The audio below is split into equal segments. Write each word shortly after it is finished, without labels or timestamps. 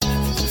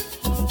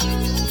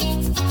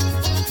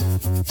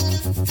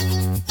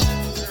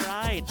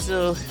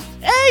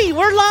Hey,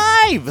 we're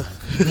live!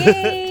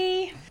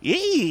 Yay!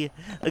 Yay!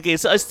 Okay,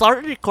 so I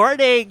started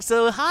recording.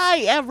 So,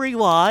 hi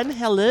everyone.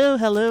 Hello,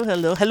 hello,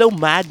 hello. Hello,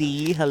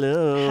 Maddie.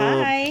 Hello.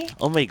 Hi.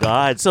 Oh my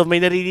God. So,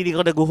 may naririnig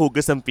ko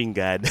naghuhugas ng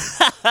pinggan.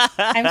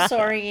 I'm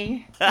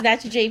sorry.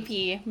 That's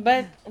JP.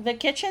 But the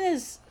kitchen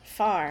is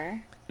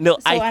far.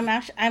 No, So I'm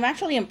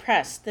actually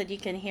impressed that you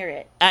can hear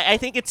it. I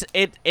think it's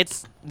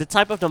the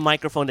type of the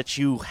microphone that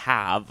you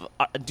have.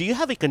 Do you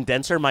have a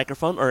condenser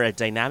microphone or a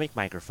dynamic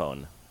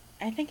microphone?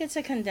 I think it's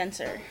a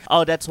condenser.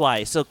 Oh, that's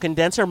why. So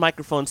condenser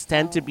microphones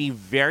tend to be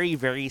very,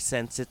 very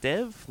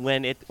sensitive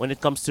when it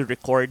comes to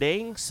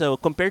recording. So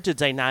compared to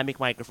dynamic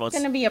microphones,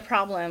 It's gonna be a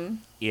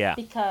problem yeah.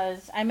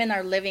 because I'm in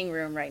our living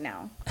room right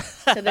now.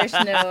 So there's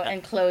no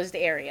enclosed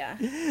area.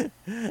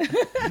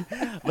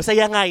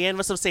 Masaya nga yan,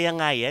 mas masaya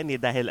nga yan eh,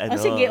 dahil ano.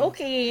 Oh, sige,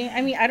 okay. I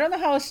mean, I don't know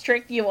how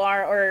strict you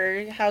are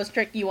or how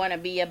strict you want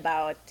to be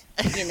about,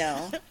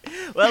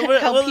 Well,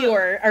 how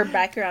pure our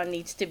background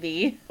needs to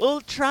be.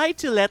 We'll try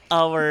to let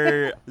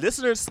our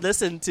listeners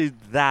listen to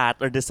that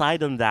or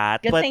decide on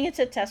that. Good but thing it's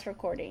a test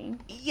recording.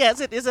 yes,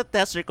 it is a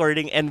test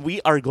recording and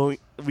we are doing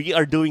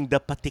the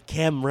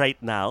patikem right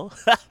now.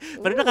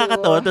 Pero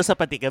nakakatawa to sa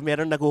patikem,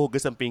 meron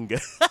naghuhugas ng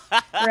pinggan.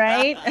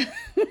 Right?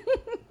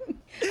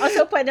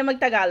 Also, pwede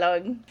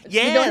mag-Tagalog.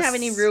 Yes. We don't have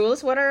any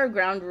rules. What are our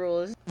ground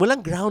rules?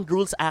 Walang ground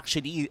rules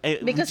actually.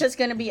 Because it's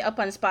gonna be up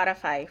on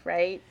Spotify,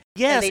 right?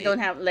 Yes. And they don't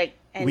have, like,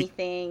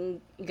 anything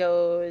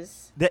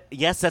goes.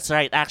 Yes, that's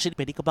right. Actually,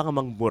 pwede ka bang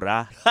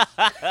mangmura?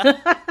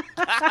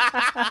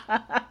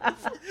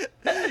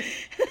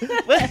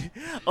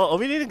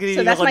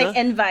 So that's my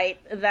invite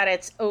that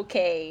it's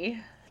okay.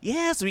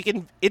 Yes, we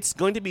can. It's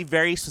going to be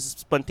very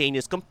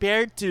spontaneous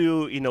compared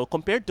to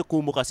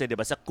Kumu kasi,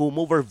 diba? Sa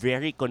Kumu, we're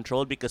very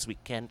controlled because we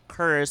can't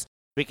curse.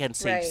 We can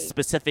say Right.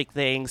 specific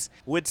things.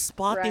 With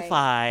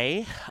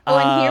Spotify, Oh,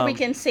 and here we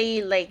can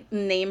say, like,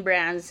 name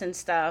brands and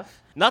stuff.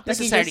 not Like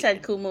you necessarily. just said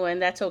Kumu, and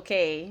that's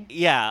okay.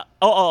 Yeah.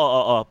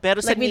 Oh.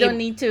 Pero sa Like, we name, don't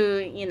need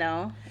to,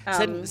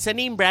 sa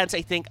name brands, I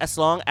think as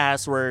long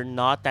as we're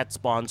not that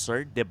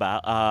sponsored,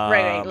 diba?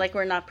 right. Like,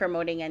 we're not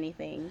promoting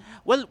anything.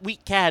 Well, we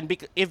can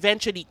because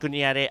eventually,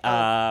 kunyari,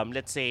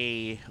 let's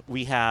say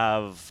we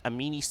have a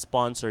mini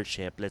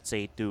sponsorship. Let's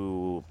say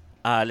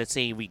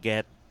we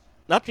get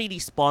not really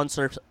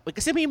sponsors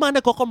kasi may mga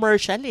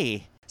nagko-commercial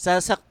eh.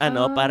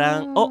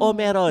 Parang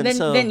meron.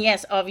 Then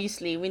yes,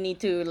 obviously we need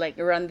to, like,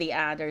 run the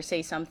ad or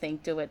say something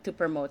to it to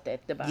promote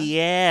it, diba?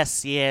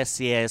 Yes.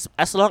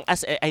 As long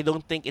as I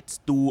don't think it's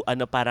too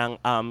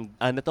parang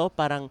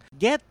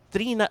get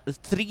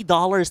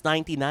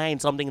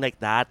 $3.99 something like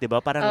that, 'di ba?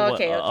 Parang Oh,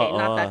 okay.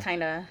 Not that kind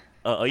of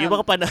yung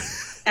mga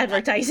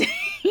advertising.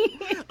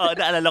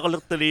 naalala ko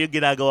lang tuloy yung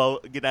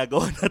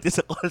ginagawa natin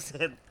sa call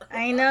center.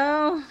 I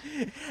know.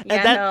 And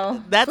Yeah, no.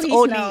 that's Please,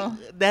 only no.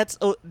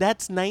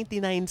 that's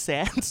 99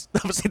 cents.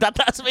 Tapos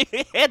itataas mo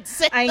yung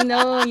headset. I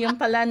know, yung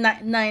pala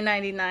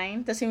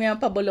 $9.99. Tapos yung mga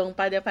pabulong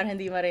pa, para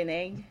hindi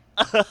marinig.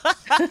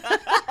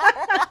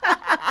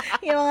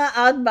 Yung mga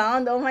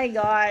outbound, oh my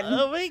God.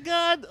 Oh my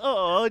God.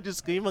 Oo,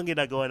 Diyos ko yung mga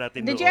ginagawa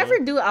natin Did noon. you ever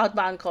do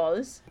outbound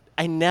calls?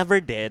 I never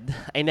did.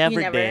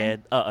 never?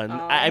 Did.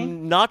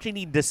 I'm not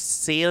really the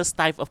sales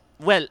type of...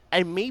 Well,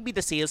 I may be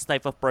the sales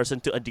type of person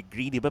to a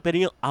degree, di ba? Pero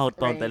yung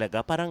outbound Right.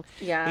 talaga, parang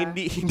Yeah.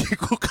 hindi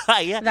ko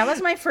kaya. That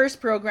was my first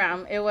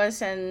program. It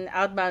was an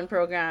outbound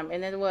program,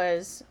 and it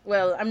was,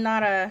 well, I'm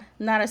not a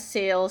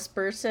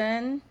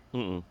salesperson.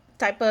 Mm-mm.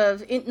 Type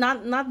of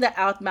not the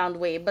outbound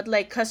way, but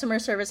like customer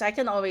service, I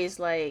can always,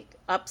 like,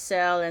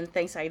 upsell and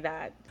things like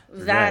that.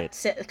 That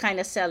Right.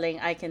 kind of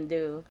selling I can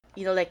do.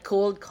 Like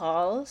cold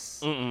calls.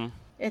 Mm-mm.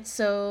 It's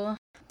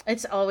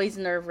always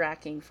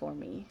nerve-wracking for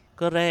me.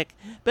 Correct.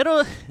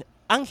 Pero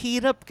ang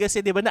hirap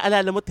kasi, di ba,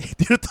 naalala mo,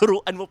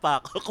 tinuturuan mo pa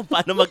ako kung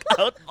paano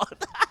mag-outbound.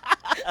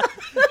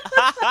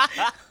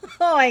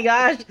 Oh my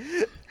gosh.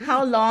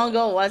 How long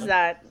ago was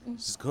that?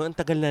 Diyos ko, ang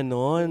tagal na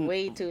nun.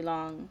 Way too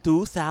long.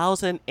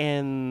 2003?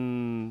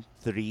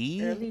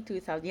 Early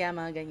 2000. Yeah,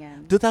 mga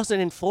ganyan.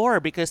 2004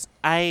 because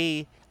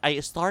I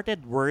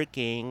started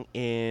working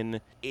in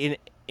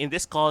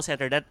this call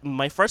center. That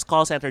my first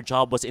call center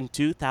job was in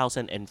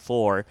 2004.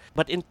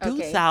 But in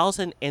Okay.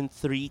 2003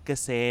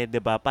 kasi,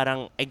 'di ba,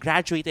 parang I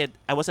graduated.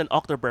 I was an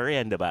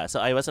Octoberian, 'di ba? So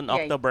I was an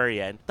Yeah.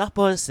 Octoberian.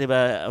 Tapos, 'di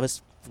ba, I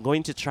was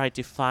going to try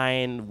to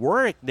find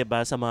work, 'di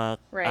ba, sa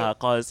mga Right.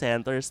 call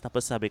centers.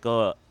 Tapos sabi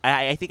ko,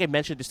 I think I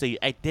mentioned this to you.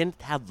 I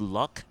didn't have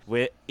luck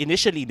with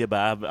initially, 'di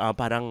ba?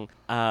 Parang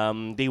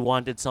they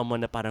wanted someone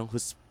na parang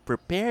who's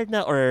prepared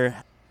na or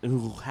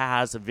who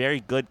has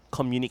very good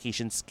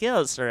communication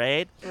skills,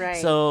 right? Right.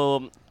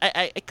 So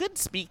I could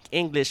speak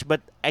English,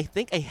 but I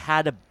think I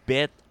had a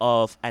bit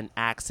of an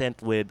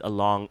accent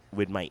along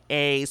with my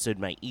A's,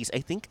 with my E's. I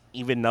think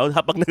even now,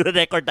 habang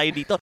nagre-record tayo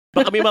dito,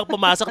 baka may mga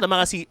pumasok na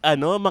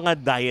mga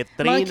diet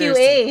trainers.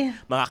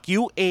 Mga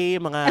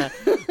QA, mga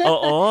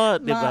oo,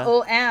 di ba? Mga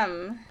OM.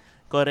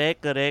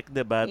 Correct,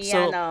 diba?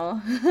 Yeah,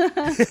 no.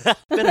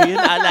 Pero yun,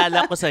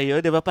 naalala ko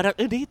sa'yo, diba? Parang,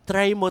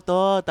 try mo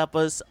to.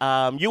 Tapos,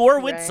 you were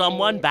with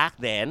someone Right. back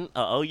then.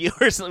 Oo, you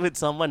were with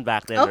someone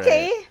back then,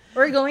 Okay, right?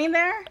 we're going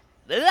there?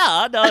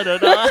 No.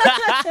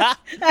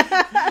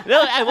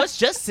 No, I was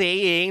just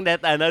saying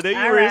that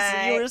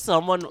you were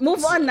someone.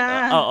 Move on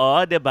na.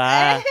 Oo, 'di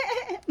ba?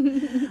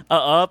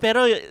 Oo,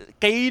 pero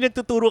kayo yung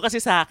nagtuturo kasi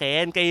sa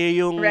akin, kayo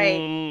yung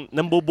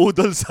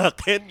nambubudol sa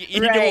akin.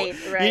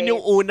 Yun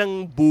yung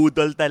unang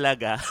budol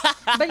talaga.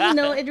 But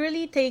it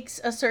really takes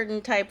a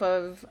certain type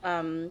of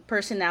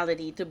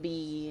personality to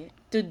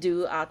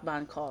do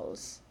outbound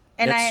calls.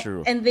 And That's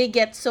true. And they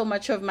get so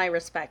much of my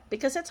respect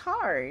because it's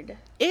hard.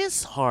 It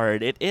is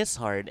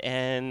hard.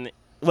 And,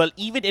 well,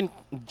 even in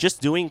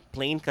just doing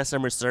plain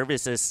customer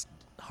service is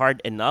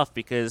hard enough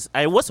because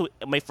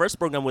my first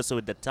program was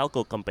with the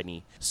telco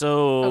company.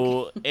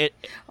 So,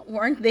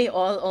 weren't they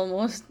all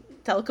almost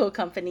telco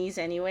companies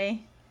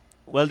anyway?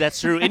 Well,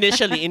 that's true.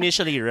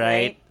 Initially,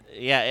 right?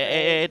 Yeah,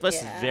 it was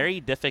Yeah. very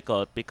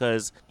difficult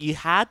because you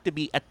had to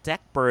be a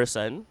tech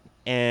person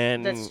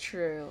and That's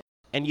true.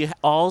 and you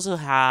also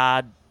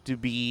had to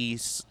be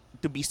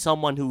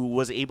someone who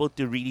was able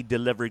to really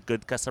deliver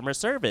good customer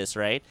service,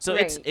 right? So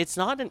it's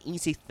not an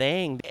easy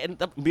thing.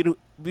 And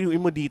biruin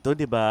mo dito,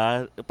 'di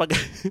ba? Pag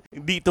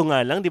dito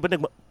nga lang, 'di ba,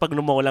 pag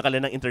lumawala ka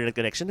lang ng internet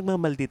connection,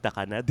 nagmamaldita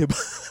ka na, 'di ba?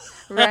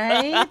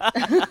 Right?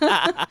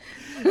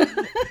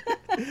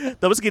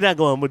 Tapos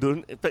ginagawa mo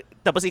dun,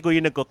 tapos ikaw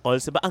yung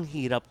nagko-call, 'di ba? Ang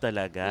hirap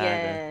talaga.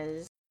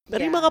 Yes.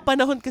 Pero yung mga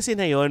panahon kasi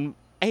na yon,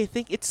 I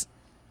think it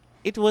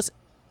was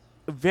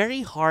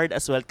very hard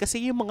as well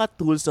kasi yung mga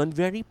tools on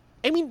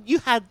you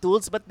had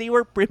tools but they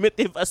were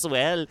primitive as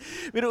well.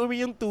 Pero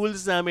yung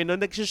tools namin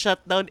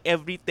nag-shutdown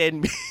every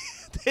 10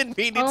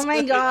 minutes. Oh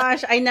my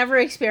gosh, I never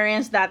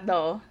experienced that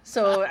though.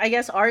 So I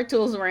guess our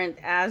tools weren't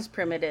as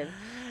primitive.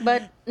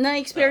 But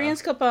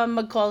na-experience ko pa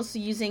mag-calls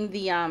using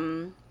the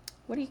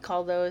what do you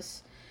call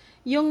those?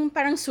 Yung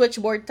parang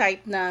switchboard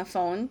type na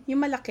phone,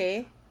 yung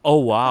malaki. Oh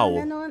wow.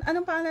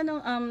 Anong pangalan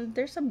nung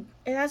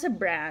it has a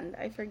brand.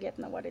 I forget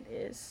na what it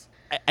is.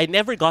 I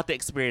never got to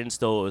experience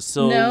those.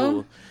 So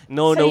no.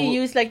 No.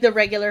 You use like the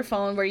regular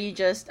phone where you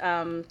just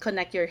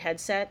connect your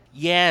headset.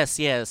 Yes.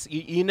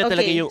 Yun na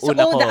talaga yung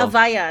una ko. The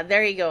Avaya.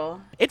 There you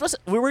go.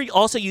 We were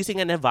also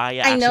using an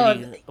Avaya I actually, know,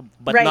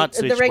 but right. not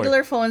switchboard. The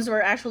regular phones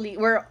were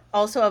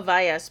also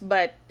Avayas,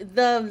 but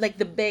the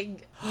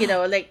big,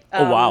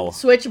 wow.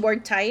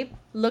 switchboard type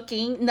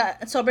looking na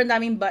sobrang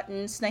daming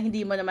buttons na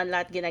hindi mo naman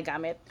lahat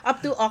ginagamit.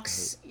 Up to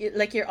aux,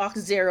 like your aux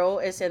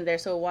 0 is in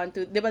there. So 1,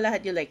 2, di ba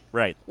lahat yung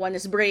right. One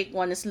is break,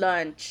 one is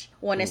lunch,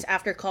 one is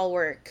after call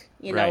work.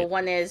 Right.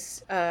 One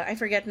is, I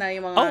forget na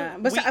yung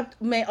mga,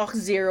 may aux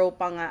 0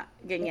 pa nga,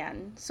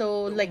 ganyan.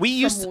 So like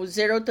from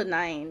 0 to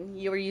 9,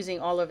 you were using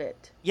all of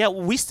it. Yeah,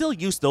 we still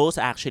use those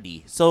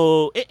actually.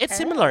 So it's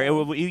similar.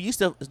 We use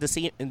the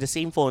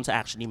same phones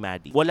actually,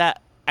 Maddie.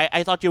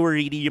 I thought you were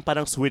reading yung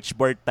parang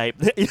switchboard type.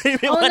 No.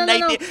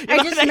 I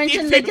just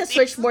mentioned like a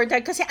switchboard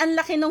type kasi ang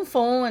laki ng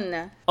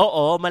phone.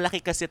 Oo, malaki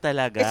kasi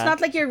talaga. It's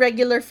not like your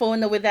regular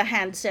phone with a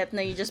handset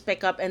na you just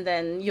pick up and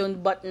then yung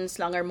buttons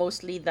lang are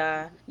mostly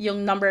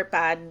yung number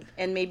pad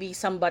and maybe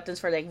some buttons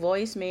for like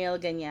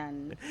voicemail,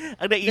 ganyan.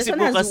 This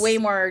one has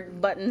way more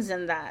buttons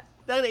than that.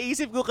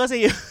 Naisip ko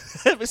kasi yung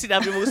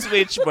sinabi mong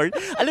switchboard.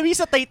 Alam mo yung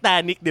sa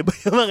Titanic, di ba?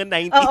 Yung mga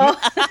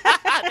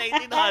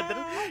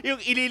 1900. Yung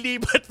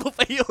ililipat mo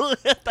pa yung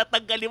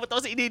tatanggalin mo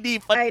tapos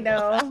ililipat mo. I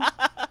know.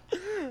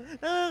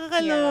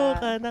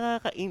 Nakakaloka,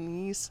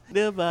 nakakainis.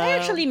 Di ba? I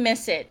actually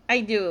miss it.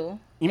 I do.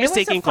 You miss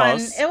taking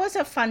calls? It was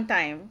a fun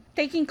time.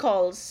 Taking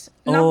calls.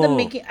 Not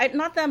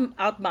the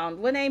outbound.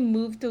 When I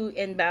moved to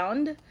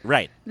inbound,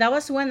 right. That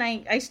was when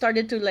I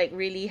started to like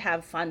really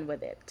have fun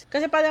with it.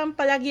 Kasi parang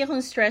palagi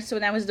akong stressed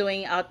when I was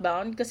doing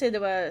outbound. Kasi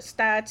diba,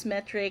 stats,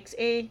 metrics,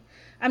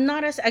 I'm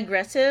not as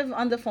aggressive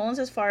on the phones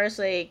as far as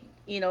like,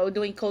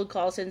 doing cold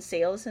calls and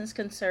sales is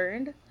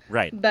concerned.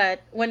 Right.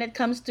 But when it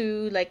comes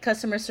to like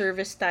customer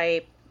service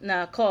type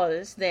na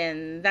calls,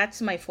 then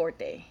that's my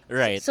forte.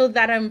 Right. So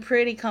that I'm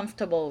pretty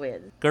comfortable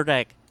with.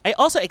 Correct. I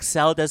also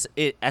excelled as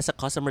a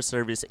customer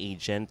service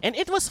agent, and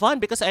it was fun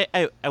because I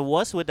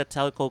was with a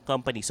telco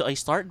company. So I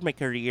started my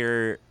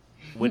career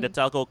with a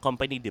telco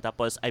company.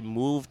 Tapos I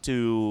moved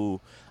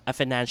to a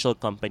financial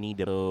company.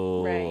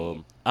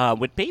 Right.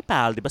 With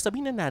PayPal, di ba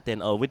sabihin na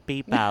natin? With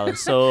PayPal.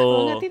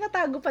 So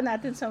tinatago pa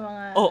natin sa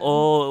mga.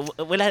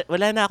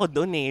 Wala na ako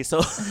doon eh.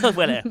 So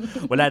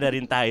wala na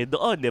rin tayo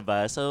doon, di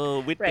ba? So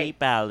with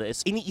PayPal,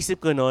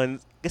 iniisip ko noon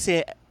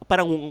kasi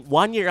parang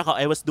 1 year ako,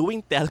 I was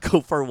doing telco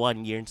for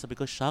 1 year. Sabi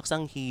ko, shucks,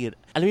 ang hirap.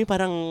 Alam mo,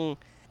 parang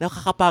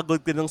nakakapagod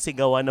ko ng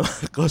sigawan ng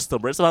mga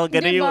customers. So,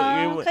 ganun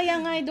diba?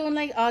 Kaya nga I don't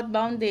like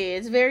outbound eh.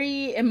 It's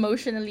very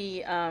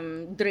emotionally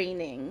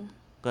draining.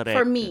 Correct.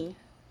 For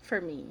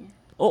me.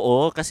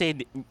 Oo,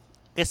 kasi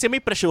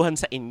may presyuhan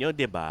sa inyo,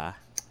 di ba?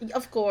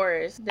 Of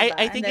course. Diba?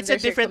 I think and then it's a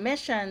different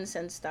commissions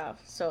and stuff.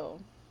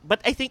 So but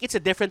I think it's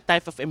a different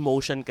type of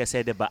emotion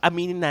kasi, di ba?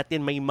 Aminin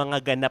natin, may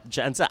mga ganap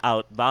dyan sa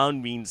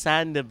outbound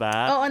minsan, di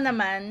ba? Oo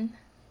naman.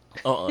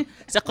 Oo.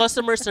 Sa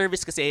customer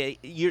service kasi,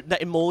 the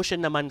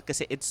emotion naman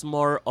kasi it's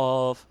more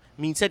of,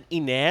 minsan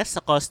ines sa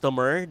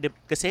customer.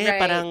 Kasi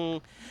parang,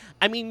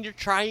 you're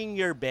trying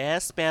your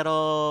best,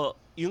 pero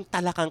yung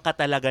talakang ka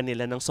talaga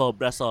nila ng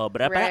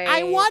sobra-sobra. Parang,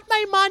 I Right. want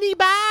my money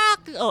back!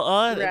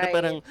 Oo, Right.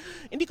 parang,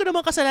 hindi ko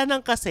naman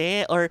kasalanan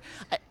kasi, or,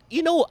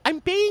 I'm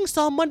paying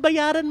someone,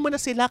 bayaran mo na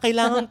sila,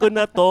 kailangan ko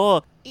na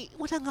to.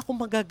 Wala nga akong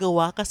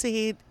magagawa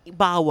kasi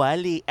bawal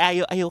eh.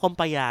 Ayaw kong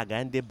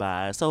payagan, di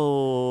ba?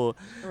 So,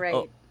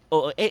 Right.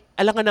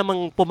 alam ka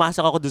namang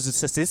pumasok ako doon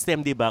sa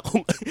system, di ba?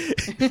 Kung,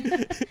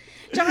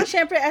 Tsaka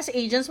syempre as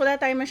agents, wala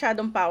tayong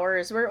masyadong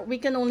powers. We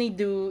can only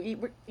do,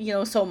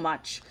 so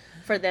much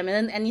for them.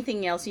 And then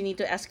anything else, you need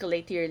to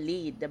escalate to your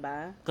lead,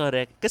 diba?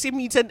 correct. Kasi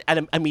minsan,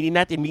 aminin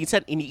natin,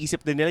 minsan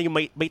iniisip na nila yung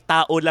may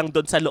tao lang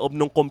doon sa loob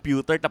ng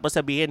computer tapos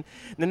sabihin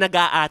na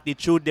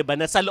nag-a-attitude, di ba?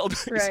 Na sa loob,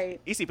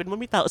 Right. isipin mo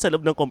may tao sa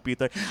loob ng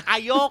computer.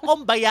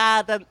 Ayokong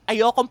bayaran,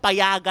 ayokong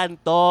payagan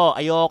to.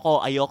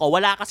 Ayoko.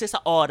 Wala kasi sa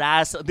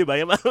oras. Di ba?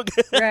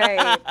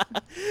 Right.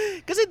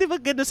 Kasi di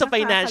ba gano'n sa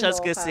financials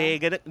Nakakaloka.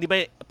 kasi, di ba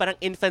parang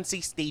infancy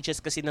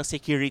stages kasi ng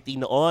security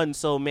noon.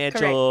 So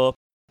medyo,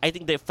 I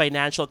think the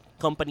financial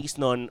companies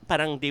noon,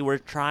 parang they were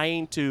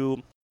trying to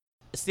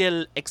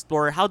still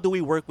explore how do we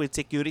work with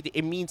security.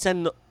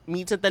 Minsan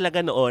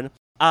talaga noon,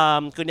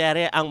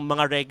 kunyari ang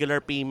mga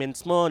regular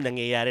payments mo,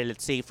 nangyayari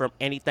let's say from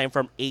anytime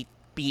from 8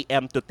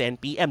 p.m. to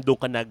 10 p.m.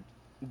 doon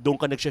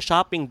ka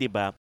nagsha-shopping, di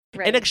ba?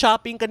 Right. Eh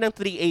nag-shopping ka ng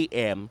 3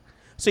 a.m.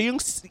 So yung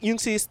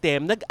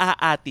system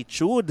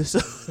nag-a-attitude.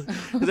 So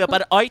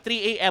parang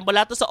 3 a.m.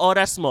 wala to sa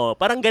oras mo.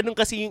 Parang ganun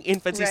kasi yung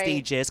infancy Right.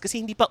 stages kasi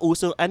hindi pa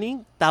uso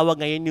yung tawag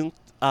ngayon yung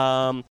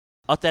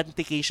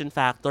authentication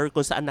factor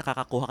kung saan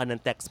nakakakuha ka ng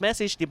text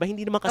message, 'di ba?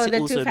 Hindi naman kasi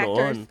the uso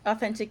two-factor noon.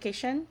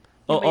 authentication?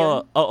 Oo, Yun ba yun?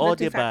 oo, The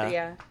 'di ba? two-factor,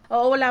 yeah.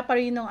 Oo, wala pa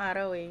rin nung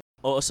araw eh.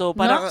 Oo, so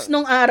parang Nox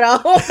nung araw.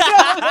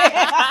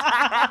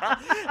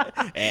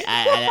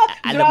 Grabe.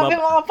 alam mo Grabe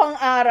mga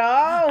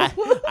pang-araw.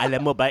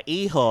 alam mo ba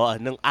iho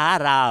nung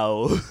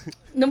araw.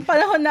 Nung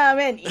panahon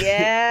namin,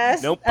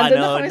 yes. Nung Andun na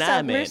panahon kami sa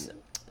namin.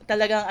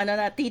 talagang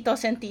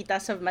titos and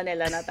titas of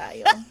Manila na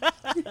tayo.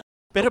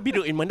 Pero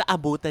biruin mo,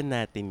 naabutan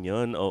natin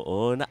yun.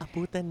 Oo,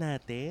 naabutan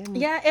natin.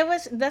 Yeah,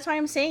 that's why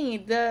I'm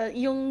saying,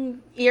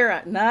 yung era,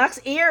 Nox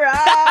era!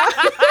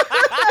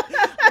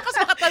 Kasi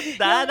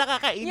nakatanda,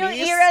 nakakainis. Yung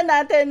era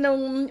natin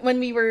when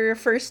we were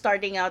first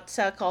starting out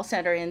sa call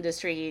center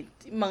industry,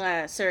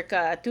 mga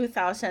circa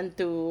 2000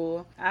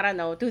 to, I don't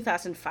know,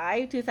 2005,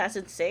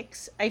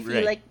 2006, I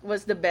feel Right. like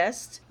was the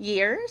best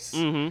years.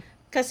 Mhm.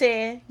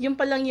 Kasi yung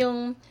pa lang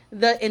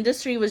the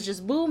industry was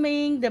just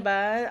booming,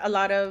 diba? A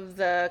lot of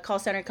the call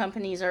center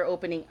companies are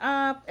opening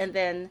up, and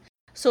then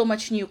so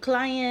much new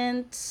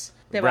clients,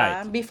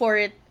 diba? Right. Before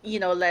it,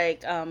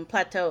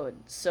 plateaued.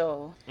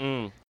 So,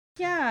 Mm.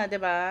 yeah,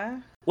 diba?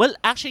 Well,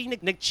 actually,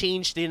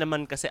 nag-change din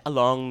naman kasi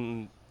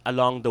along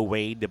the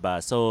way, 'di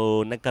ba?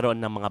 So, nagkaroon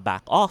ng mga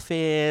back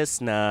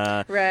office na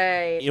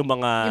Right. yung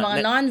mga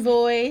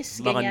Non-voice,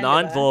 mga ganyan,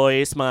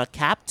 non-voice, mga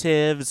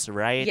captives,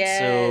 right?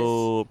 Yes. So,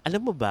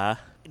 alam mo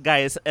ba,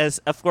 guys, as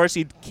of course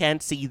you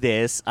can't see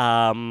this,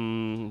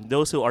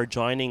 those who are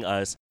joining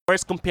us, of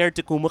course compared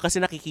to Kumu kasi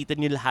nakikita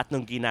niyo lahat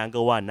ng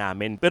ginagawa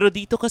namin. Pero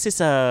dito kasi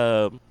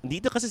sa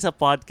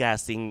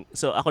podcasting,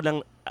 so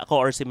ako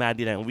or si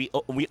Maddie lang,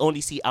 we only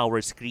see our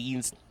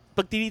screens.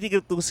 Pag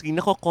tinitigil itong screen,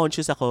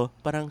 conscious ako,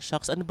 parang,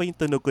 shucks, ano ba yung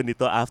tunog ko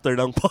nito after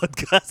ng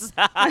podcast?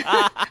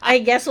 I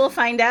guess we'll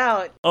find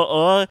out.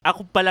 Oo,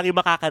 ako pa lang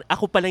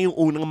yung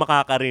unang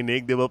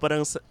makakarinig, 'di ba?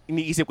 Parang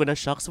iniisip ko na,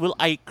 shucks, will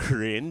I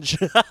cringe?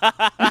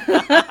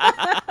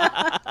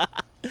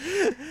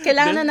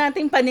 Kailangan na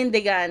nating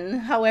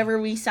panindigan however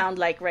we sound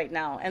like right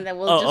now, and then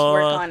we'll just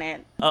work on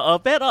it. Oo,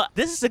 pero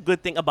this is a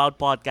good thing about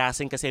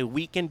podcasting kasi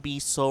we can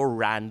be so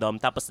random.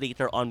 Tapos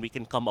later on, we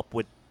can come up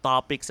with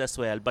topics as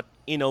well. But,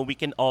 we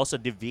can also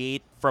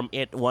deviate from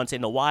it once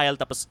in a while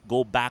tapos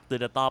go back to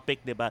the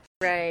topic, di ba?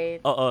 Right.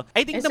 Oo.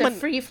 I think It's naman...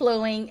 a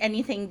free-flowing,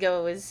 anything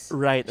goes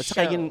Right. At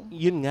saka show.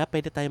 yun nga,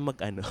 pwede tayong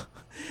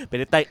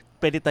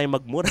pwede tayong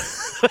magmura.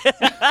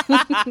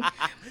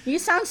 You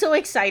sound so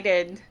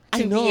excited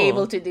I to know. be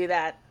able to do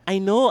that.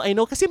 I know.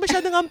 Kasi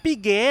masyadong ang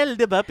pigil,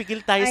 'di ba? Pigil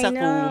tayo I sa know.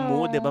 Kumu,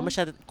 'di ba?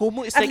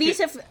 Kumu is At like least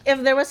if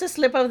there was a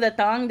slip of the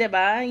tongue,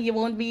 diba, you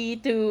won't be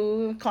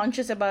too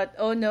conscious about,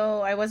 oh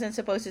no, I wasn't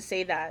supposed to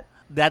say that.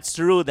 That's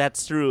true.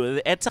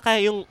 At saka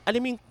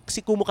alam mo si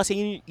Kumu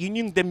kasi yun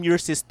yung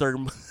demure sister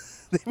mo.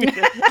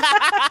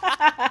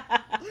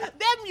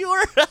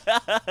 Demure!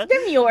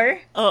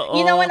 Demure. Oo.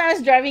 You know, when I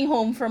was driving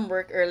home from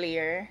work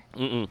earlier,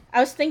 Mm-mm.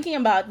 I was thinking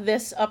about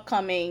this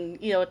upcoming,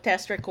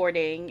 test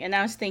recording, and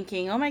I was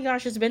thinking, oh my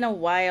gosh, it's been a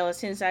while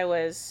since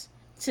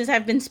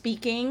I've been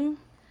speaking.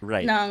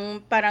 Right.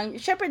 Ng parang,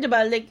 syempre,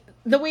 diba, like,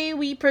 the way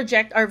we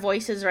project our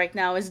voices right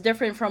now is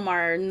different from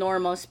our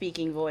normal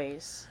speaking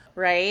voice.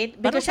 Right?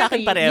 Parang sa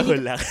akin syempre, pareho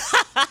lang.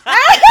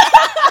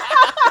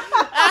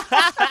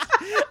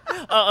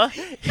 Oo.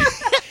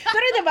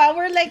 Pero diba,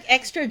 we're like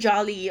extra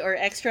jolly or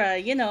extra,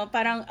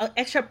 parang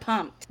extra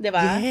pumped,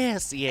 diba?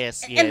 Yes.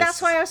 And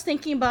that's why I was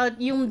thinking about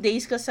yung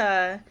days ko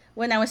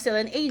when I was still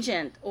an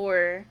agent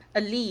or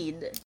a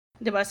lead.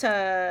 'di ba,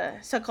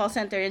 sa call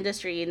center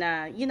industry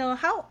na,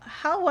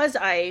 how was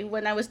I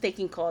when I was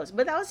taking calls?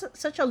 But that was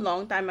such a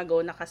long time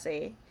ago na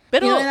kasi.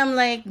 Pero, And I'm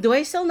like, do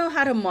I still know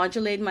how to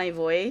modulate my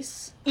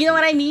voice? You know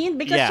what I mean?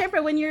 Because yeah. syempre,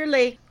 when you're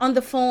like on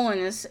the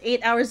phones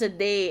 8 hours a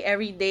day,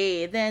 every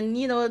day, then,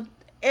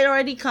 it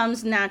already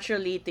comes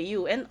naturally to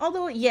you. And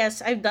although,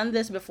 yes, I've done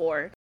this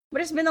before,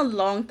 but it's been a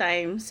long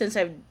time since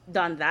I've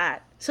done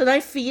that. So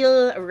I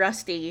feel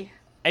rusty.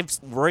 I've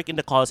worked in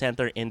the call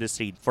center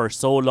industry for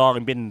so long.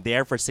 I've been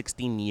there for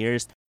 16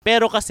 years.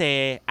 Pero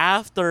kasi,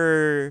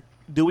 after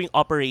doing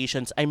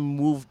operations, I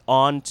moved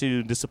on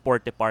to the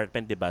support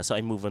department, diba? So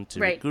I moved on to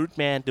Right.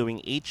 recruitment,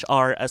 doing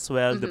HR as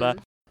well, diba?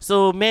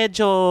 So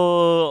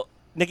medyo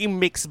naging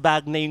mixed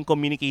bag na yung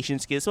communication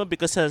skills mo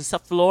because sa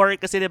floor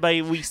kasi diba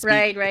we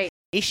speak Right.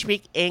 I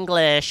speak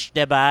English,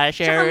 diba?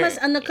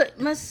 Tsaka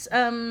mas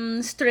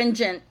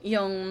stringent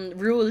yung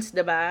rules,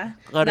 'di ba?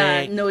 Na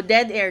Correct. no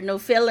dead air, no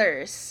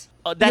fillers.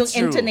 Oh, that's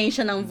yung true.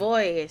 intonation ng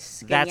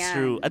voice. That's ganyan.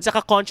 true. At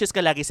saka conscious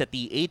ka lagi sa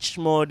TH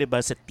mo, diba?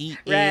 Sa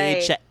TH,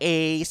 Right. sa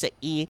A, sa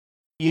E.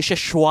 Yung sa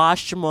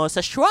schwash mo,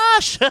 sa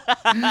schwash!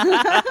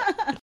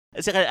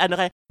 At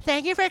saka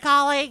thank you for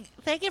calling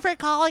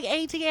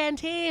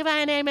AT&T.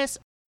 My name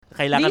is... Do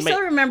Kailangan you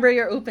still remember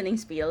your opening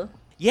spiel?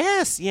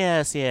 Yes.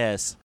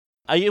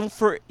 Yung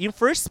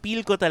first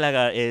spiel ko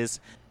talaga is,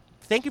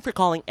 thank you for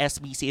calling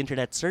SBC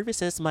Internet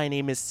Services. My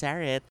name is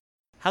Sarit.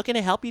 How can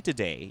I help you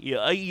today?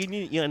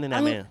 Yun ano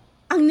namin.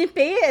 Ang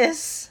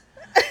nipis!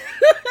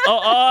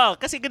 Oo,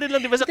 kasi ganun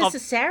lang, di ba sa This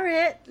is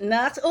Sarit.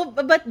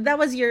 But that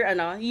was your,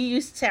 you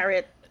used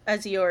Sarit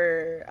as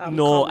your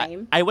No, call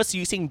name? I was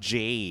using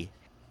J.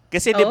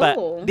 Kasi di ba,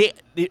 Oh.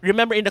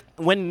 remember in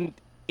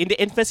the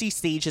infancy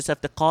stages of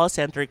the call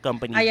center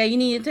company, Yeah, you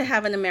needed to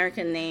have an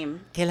American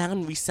name.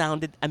 kailangan we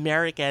sounded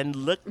American,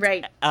 looked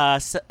Right.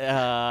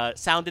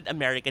 sounded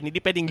American. Hindi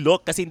pwedeng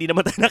look kasi hindi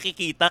naman tayo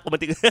nakikita.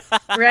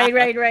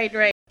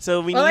 Right.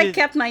 So we Well, I needed...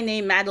 kept my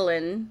name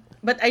Madeline,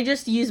 but I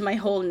just used my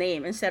whole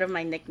name instead of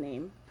my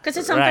nickname. Because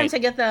sometimes Right.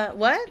 I get the,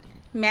 what?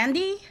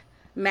 Mandy?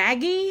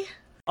 Maggie?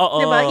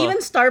 Oo. Diba? Even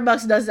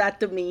Starbucks does that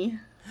to me.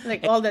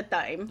 Like, all the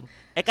time.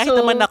 Kahit So-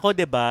 naman ako,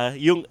 'di ba,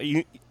 yung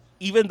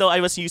even though I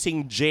was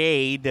using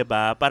J, 'di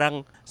ba,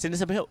 parang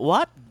sinasabi ko,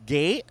 what?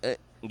 Gay?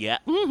 Yeah.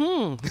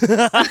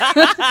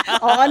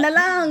 Oo na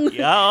lang.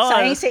 Yeah, oo.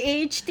 Sayang si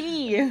HT.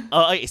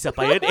 Oo, isa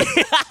pa yun eh.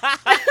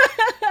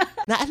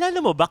 Naalala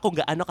mo ba kung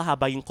gaano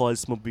kahaba yung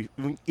calls mo,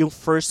 yung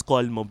first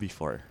call mo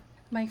before?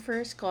 My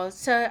first call.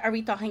 So, are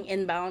we talking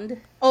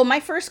inbound? Oh, my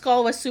first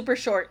call was super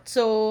short.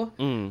 So,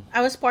 I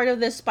was part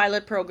of this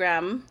pilot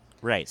program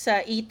Right.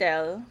 sa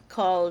ETEL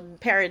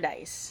called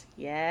Paradise.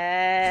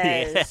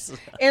 Yes. Yes.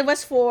 It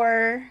was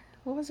for,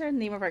 what was the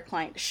name of our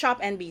client? Shop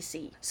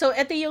NBC. So,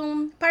 ito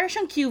yung, parang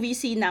siyang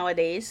QVC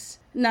nowadays,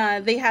 na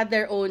they had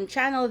their own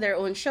channel, their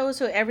own show,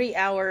 so every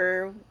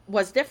hour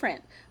was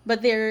different.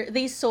 But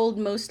they sold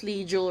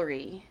mostly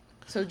jewelry.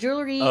 So,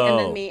 jewelry, and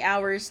then Oh. may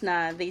hours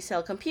na they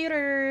sell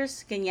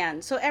computers,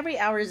 ganyan. So, every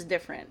hour is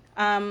different.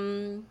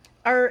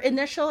 Our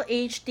initial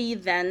HT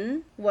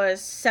then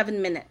was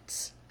 7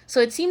 minutes. So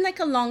it seemed like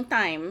a long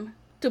time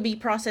to be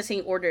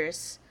processing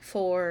orders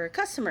for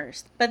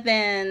customers. But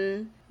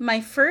then my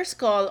first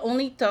call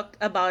only took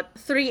about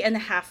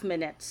 3.5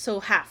 minutes.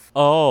 So half.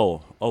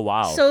 Oh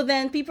wow. So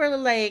then people are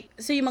like,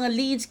 so yung mga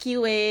leads,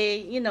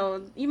 QA,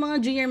 yung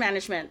mga junior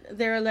management,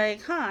 they're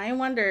like, I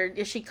wonder,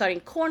 is she cutting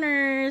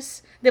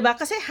corners? Diba?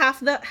 Kasi half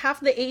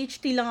the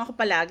AHT lang ako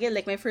palagi.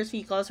 Like my first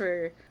few calls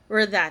were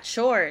that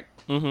short.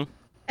 Mhm.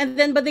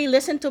 And then, but they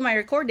listened to my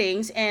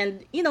recordings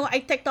and, I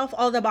ticked off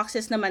all the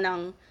boxes naman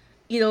ng,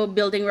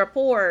 building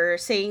rapport,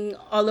 saying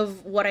all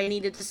of what I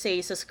needed to say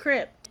sa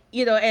script,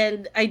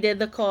 and I did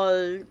the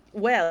call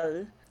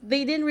well.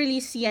 They didn't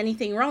really see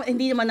anything wrong.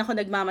 Hindi naman ako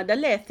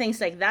nagmamadali,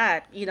 things like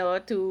that,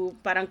 to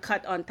parang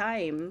cut on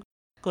time.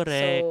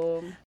 Correct.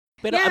 So,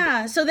 Pero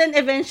yeah, so then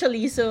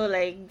eventually,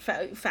 like,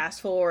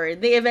 fast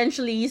forward, they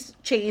eventually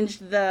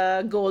changed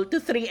the goal to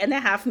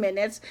 3.5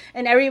 minutes,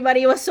 and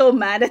everybody was so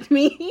mad at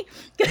me.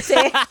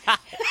 Kasi,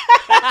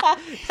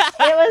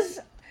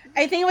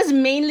 I think it was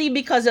mainly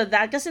because of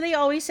that. Kasi they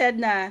always said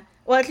na,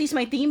 well, at least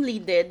my team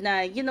lead did,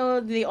 na,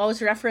 they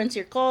always reference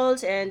your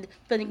calls, and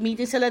pag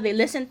meeting sila, they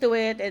listen to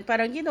it, and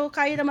parang,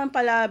 kaya naman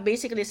pala,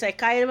 basically, it's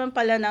like, kaya naman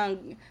pala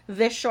ng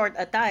this short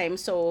a time,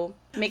 so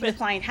make the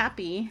client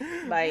happy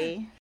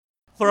by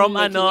from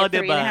making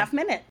it 3.5 diba?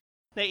 minutes.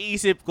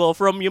 Naisip ko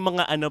from yung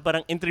mga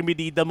parang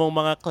intermediate mong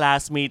mga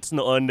classmates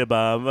noon, 'di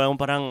ba?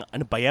 Parang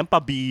ano ba yan,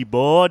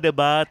 pabibo, 'di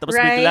ba? Tapos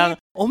Right. biglang,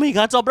 oh my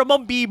god, sobrang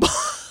mong bibo.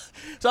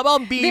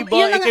 Sobrang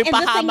bibo, Yun na nga, ikaw and the thing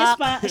is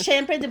pahamak.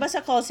 syempre, di ba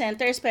sa call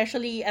center,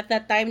 especially at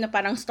that time na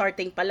parang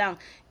starting pa lang,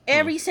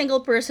 every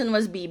single person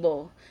was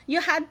bibo.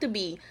 You had to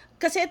be.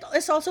 Kasi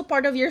it's also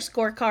part of your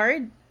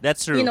scorecard.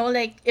 That's true.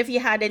 Like, if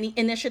you had any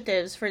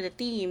initiatives for the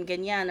team,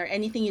 ganyan, or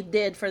anything you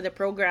did for the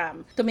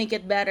program to make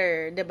it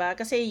better, di ba?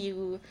 Kasi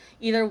you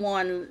either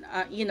won,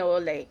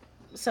 like,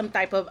 some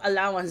type of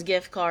allowance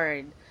gift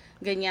card,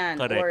 Ganyan.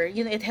 Correct. Or,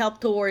 it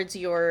helped towards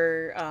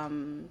your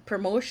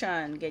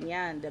promotion.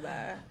 Ganyan,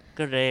 diba?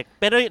 Correct.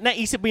 Pero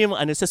naisip mo yung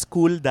sa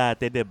school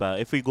dati, 'di ba?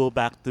 If we go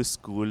back to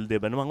school, 'di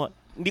ba?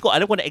 Hindi ko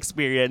alam kung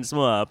na-experience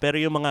mo pero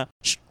yung mga,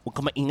 huwag ka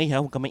maingay ha,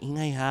 huwag ka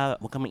maingay ha,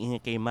 huwag ka maingay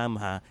kay ma'am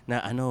ha,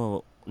 na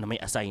na may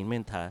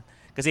assignment ha.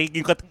 Kasi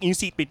yung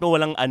seatmate mo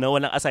walang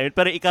assignment,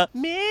 pero ikaw,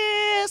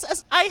 Miss,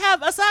 I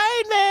have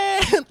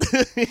assignment!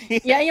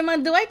 Yeah, yung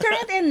mga, do I turn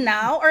it in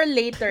now or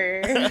later?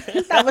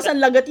 Tapos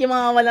ang lagot yung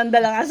mga walang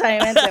dalang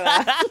assignment, di ba?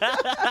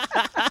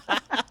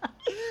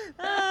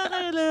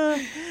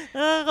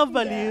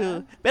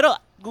 Nakakabaliw. Pero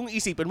kung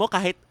isipin mo,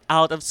 kahit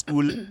out of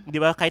school, di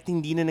ba, kahit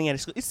hindi na nangyari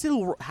school, it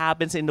still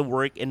happens in the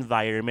work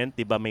environment,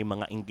 di ba? May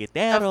mga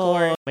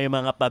inggitero, may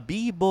mga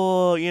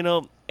pabibo,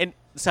 and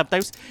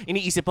sometimes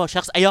iniisip ko,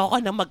 shucks, ayoko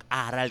na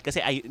mag-aral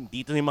kasi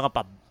dito yung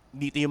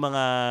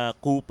mga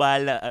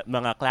kupal,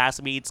 mga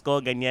classmates ko,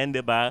 ganyan,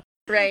 di ba?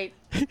 Right.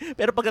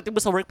 Pero pagdating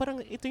mo sa work,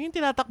 parang ito yung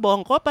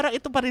tinatakbuhan ko, parang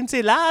ito pa rin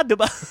sila, di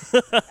ba?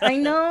 I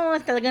know,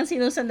 talagang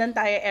sinusundan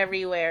tayo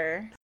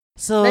everywhere.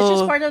 So, that's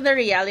just part of the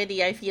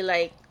reality. I feel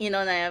like,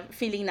 na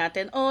feeling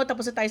natin,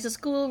 tapos na tayo sa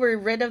school, we're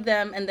rid of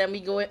them, and then we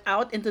go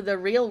out into the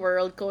real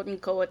world, quote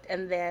unquote,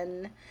 and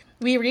then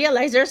we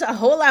realize there's a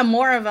whole lot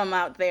more of them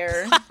out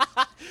there.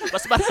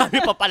 Mas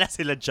marami pa pala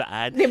sila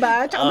dyan.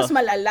 Diba? Tsaka mas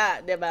malala,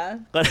 diba?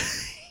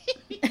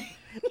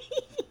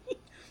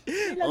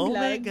 Oh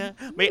my God.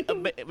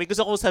 May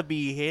gusto kong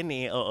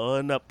sabihin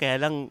Oo,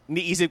 kaya lang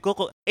niisip ko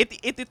kung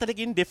ito talaga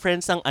yung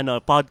difference ng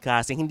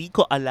podcasting. Hindi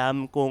ko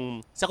alam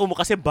kung sa kumo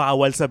kasi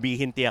bawal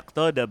sabihin tiyak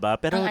to, 'di ba?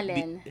 Pero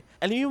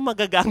alam yung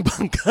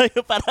magagangbang ka,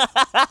 yung para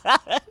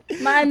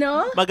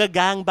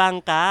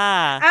magagangbang ka.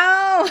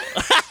 Ow!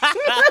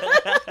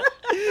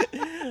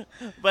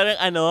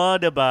 Parang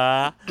 'di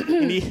ba?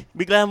 Hindi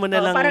bigla mo na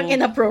lang parang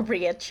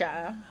inappropriate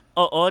siya.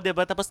 Oo,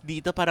 diba? Tapos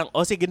dito parang,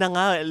 sige na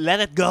nga, let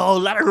it go,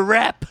 let her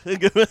rap.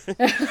 Give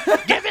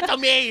it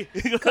to me!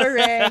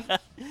 Correct.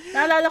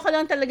 Naalala ko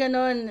lang talaga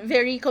noon,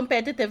 very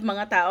competitive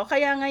mga tao.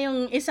 Kaya nga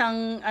yung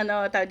isang,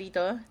 tao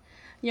dito,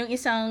 yung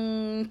isang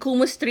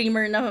Kumu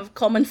streamer na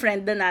common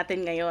friend na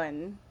natin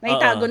ngayon.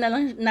 Naitago na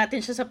lang natin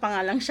siya sa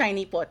pangalang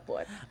Shiny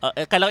Potpot.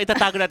 Kala ko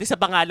itatago natin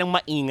sa pangalang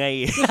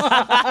Maingay.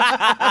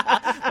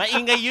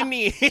 Maingay yun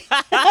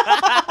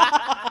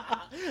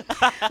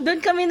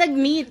Doon kami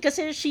nag-meet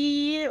kasi she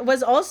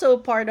was also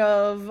part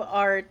of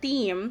our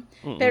team.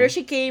 Pero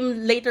she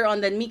came later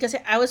on than me kasi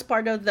I was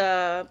part of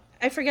the,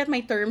 I forget my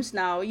terms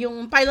now,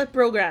 yung pilot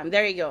program.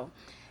 There you go.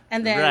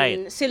 And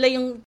then sila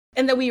yung,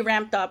 and then we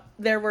ramped up.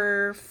 There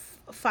were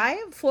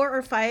 4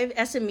 or 5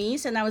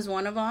 SMEs and I was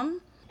one of them.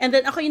 And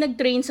then ako yung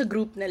nag-train sa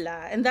group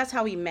nila and that's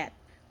how we met.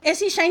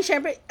 Si Shine,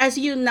 syempre, as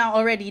you now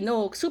already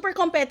know, super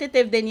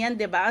competitive din yan,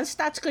 diba? Ang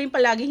stats ko yung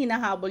palagi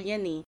hinahabol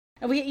yan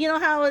you know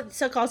how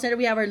sa call center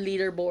we have our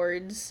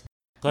leaderboards?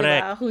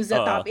 Correct. Diba? Who's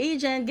the top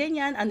agent,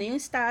 ganyan, ano yung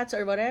stats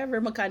or whatever,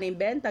 magkano yung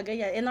benta,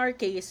 ganyan. In our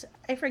case,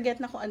 I forget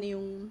na kung ano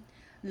yung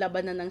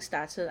labanan ng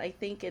stats. So I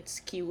think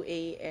it's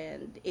QA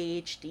and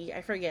AHT.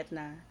 I forget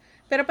na.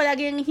 Pero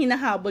palagi yung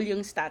hinahabol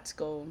yung stats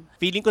ko.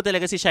 Feeling ko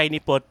talaga si Shiny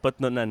Potpot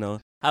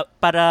noon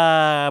para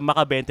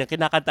makabenta,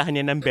 kinakantahan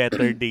niya ng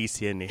Better Days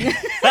yan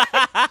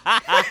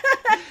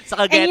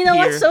Saka and you know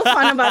what's so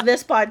fun about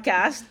this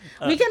podcast?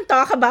 We can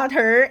talk about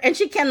her and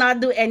she cannot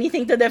do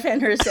anything to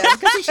defend herself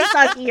kasi she's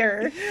not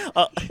here.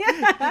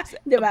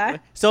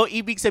 Diba? So,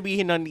 ibig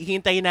sabihin nun,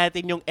 hintayin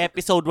natin yung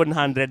episode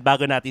 100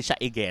 bago natin siya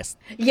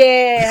i-guest.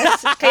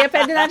 Yes! Kaya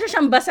pwede natin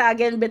siyang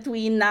basagin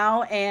between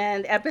now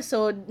and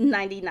episode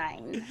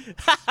 99.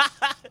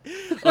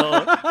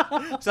 Oo.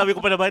 Sabi ko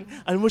pa naman,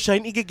 mo,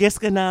 Shine,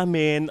 i-guest ka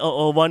namin.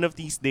 Oo, one of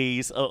these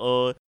days.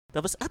 Oo.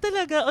 Tapos,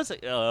 talaga,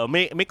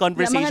 may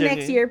conversation. Na mga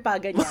next year pa,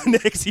 ganyan.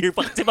 Next year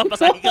pa, kasi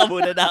papasagi ka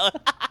muna na.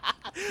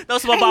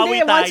 Tapos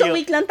mabawi tayo. Once a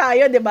week lang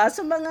tayo, di ba?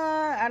 So mga,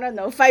 I don't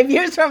know, 5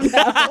 years from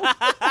now.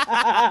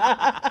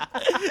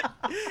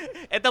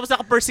 Tapos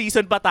per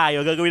season pa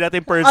tayo. Gagawin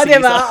natin per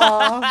season. Diba?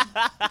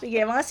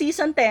 Sige, mga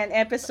season 10,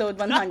 episode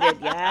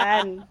 100.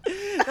 Yan.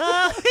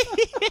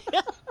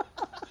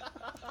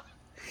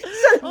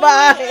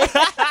 Salbahe.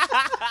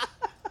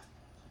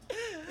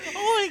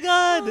 Oh my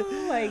God!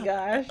 Oh my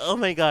gosh. Oh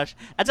my gosh.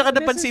 At saka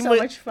napansin mo,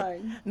 so much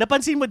fun.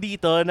 Napansin mo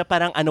dito na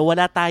parang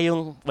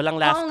walang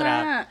laugh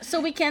track. Nga. So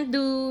we can't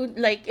do,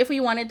 like, if we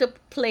wanted to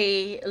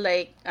play,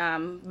 like,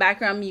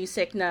 background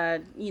music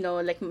na,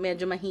 like,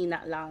 medyo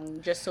mahina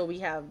lang, just so we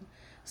have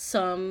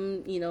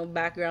some,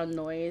 background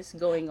noise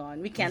going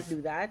on. We can't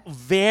do that.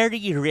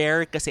 Very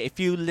rare kasi if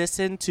you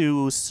listen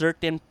to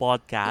certain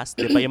podcasts,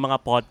 di ba yung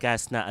mga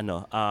podcast na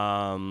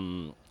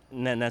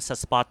na sa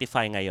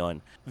Spotify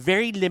ngayon,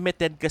 very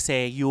limited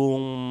kasi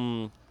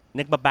yung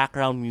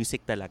nagba-background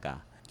music talaga.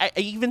 I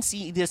even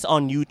see this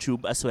on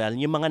YouTube as well.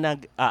 Yung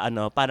mga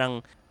parang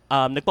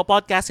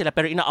nagpo-podcast sila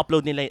pero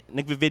ina-upload nila,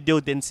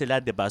 nagvi-video din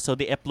sila, 'di ba? So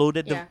they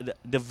uploaded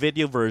the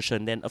video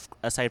version then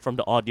aside from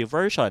the audio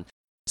version.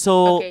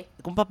 So, Okay.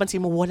 kung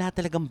papansin mo, wala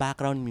talagang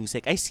background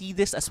music. I see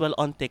this as well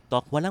on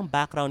TikTok. Walang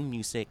background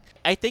music.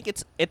 I think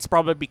it's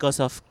probably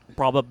because of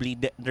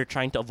they're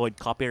trying to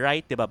avoid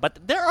copyright, diba?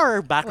 But there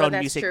are Well,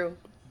 that's true.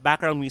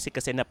 background music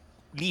kasi na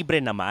libre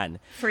naman.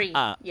 Free.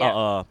 Yeah.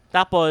 Oo.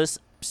 Tapos,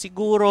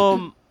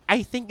 siguro, I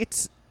think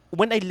it's,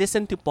 when I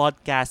listen to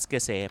podcasts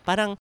kasi,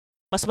 parang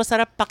mas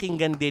masarap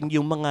pakinggan din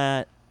yung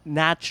mga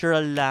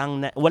natural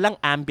lang, walang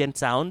ambient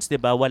sounds,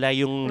 diba? Wala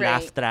yung Right.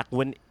 laugh track.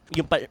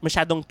 Yung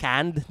masyadong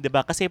canned, 'di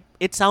ba? Kasi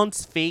it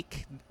sounds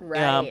fake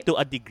Right. to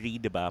a degree,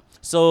 'di ba?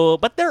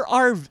 So, but there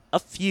are a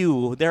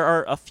few,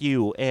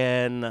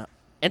 and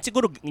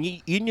siguro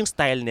yun yung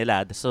style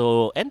nila.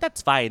 So, and that's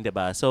fine, 'di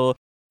ba? So,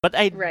 but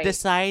I Right.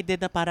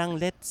 decided na parang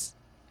let's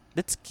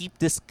keep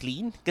this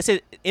clean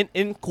kasi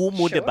in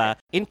Kumu, 'di Sure. ba?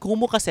 In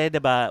Kumu kasi, 'di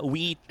ba,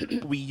 we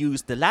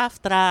use the laugh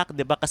track,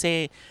 'di ba?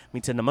 Kasi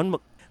minsan naman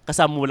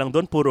kasama mo lang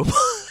doon puro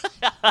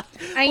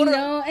I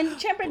know. And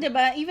syempre,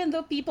 diba, even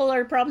though people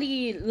are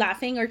probably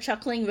laughing or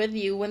chuckling with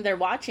you when they're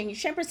watching,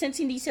 syempre, since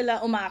hindi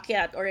sila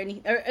umakyat or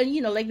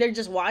like they're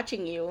just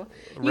watching you,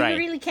 you Right.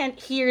 really can't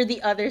hear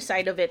the other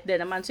side of it din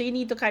naman. So you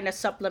need to kind of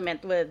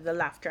supplement with the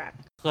laugh track.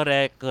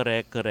 Correct.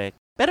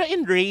 Pero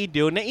in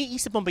radio,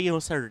 naiisip mo ba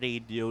yung sa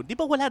radio? Di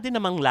ba wala din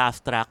namang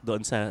laugh track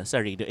doon sa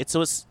radio? It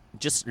was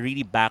just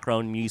really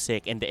background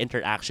music and the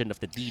interaction of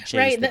the DJs,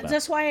 Right, diba?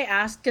 that's why I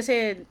asked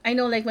kasi I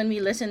know like when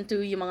we listen to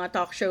yung mga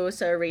talk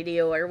shows sa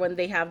radio or when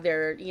they have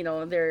their,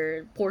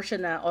 their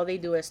portion na all they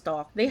do is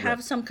talk, they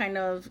have some kind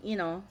of,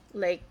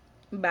 like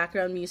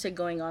background music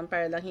going on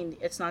para lang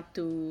it's not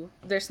too,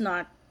 there's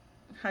not,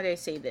 how do I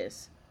say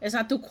this? It's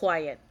not too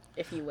quiet,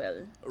 if you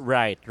will.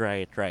 Right.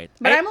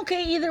 But I'm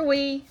okay either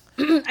way.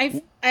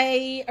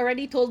 I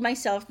already told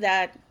myself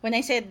that when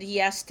I said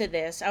yes to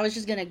this, I was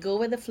just gonna go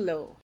with the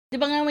flow.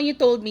 Diba nga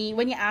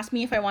when you asked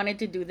me if I wanted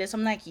to do this,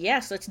 I'm like,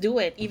 yes, let's do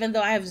it. Even though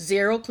I have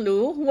zero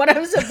clue what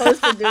I'm supposed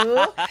to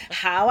do,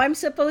 how I'm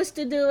supposed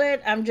to do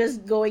it, I'm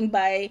going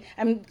by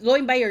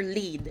your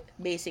lead,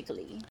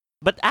 basically.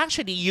 But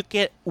actually,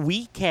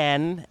 we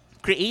can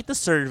create a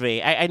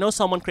survey. I know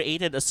someone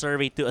created a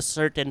survey to a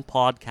certain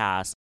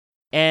podcast,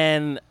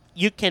 and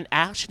you can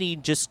actually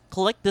just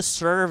click the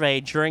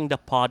survey during the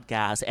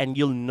podcast, and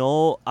you'll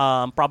know,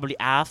 probably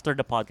after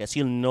the podcast,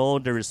 you'll know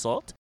the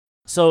result.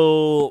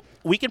 So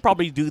we can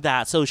probably do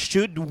that. So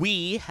should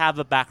we have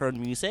a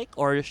background music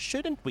or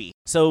shouldn't we?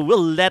 So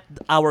we'll let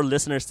our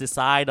listeners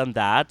decide on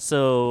that.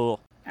 So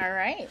All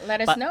right,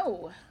 let us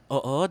know.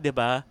 oo, 'di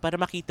ba? Para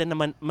makita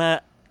naman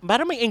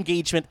para may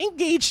engagement.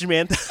 Engaged.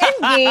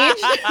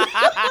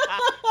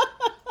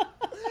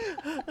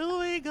 Oh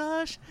my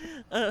gosh.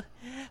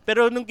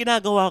 Pero nung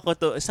ginagawa ko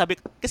to, sabi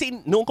kasi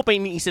noon ko pa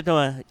iniisip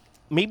na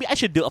maybe I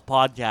should do a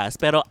podcast,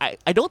 pero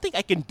I don't think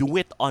I can do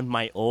it on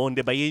my own,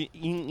 'di ba?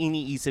 Yung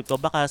iniisip ko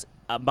baka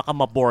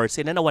mabore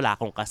sila na wala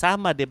akong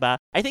kasama, 'di ba?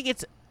 I think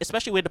it's,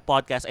 especially with the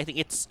podcast, I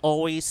think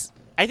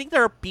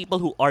there are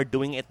people who are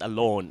doing it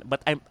alone,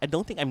 but I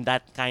don't think I'm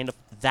that kind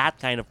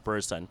of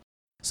person.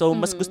 So,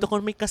 mas gusto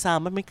ko may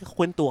kasama, may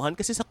kakwentuhan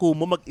kasi sa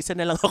Kumu mag-isa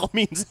na lang ako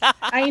minsan.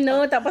 I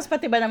know, tapos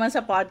pati ba naman sa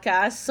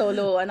podcast,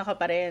 solo ka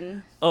pa rin.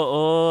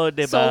 Oo,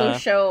 'di ba?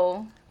 Solo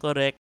show.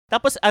 Correct.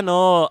 Tapos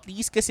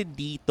please kasi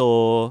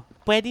dito,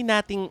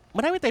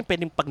 marami tayong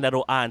pwedeng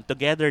paglaruan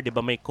together, 'di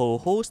ba? May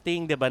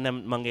co-hosting, 'di ba, na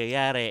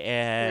mangyayari,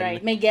 and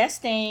Right, may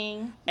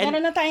guesting.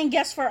 Meron na tayong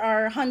guest for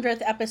our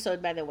 100th episode,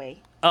 by the way.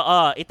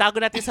 Oo,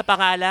 itago natin sa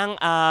pangalang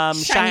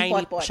Shiny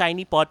Potpot.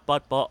 Shiny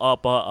Potpot po.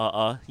 Opo,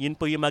 oo. Yun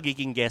po yung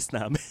magiging guest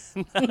namin.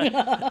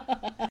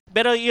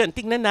 Pero yun,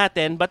 tingnan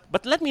natin, but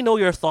let me know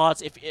your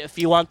thoughts if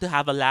you want to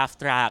have a laugh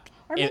track.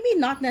 Or maybe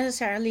not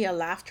necessarily a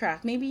laugh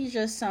track. Maybe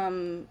just a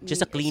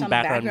clean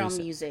background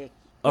music.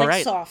 All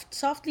like right.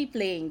 softly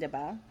playing,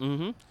 diba?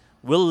 Mhm.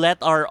 We'll let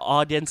our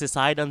audience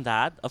decide on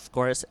that. Of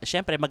course,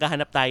 syempre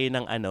maghahanap tayo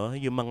ng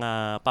yung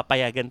mga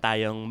papayagan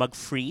tayong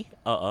mag-free.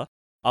 Oo.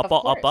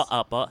 Opo.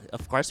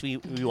 Of course, we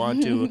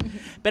want to.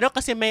 Pero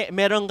kasi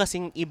meron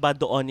kasing iba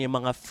doon yung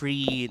mga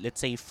free,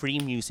 let's say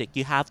free music.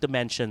 You have to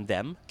mention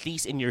them,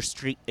 please, in your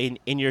stream, in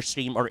your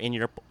stream or in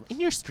your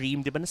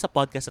stream, 'di ba? Nasa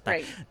podcast na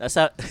tayo. Right.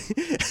 Nasa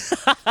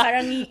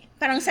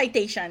Parang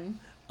citation,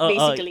 Oo,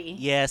 basically.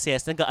 yes.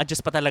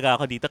 Nag-adjust pa talaga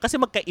ako dito kasi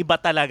magkaiba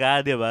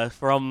talaga, 'di ba?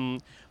 From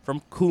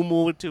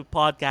Kumu to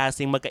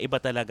podcasting, magkaiba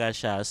talaga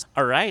siya.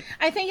 All right.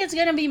 I think it's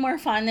gonna be more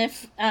fun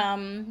if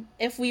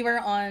we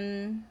were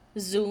on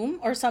Zoom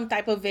or some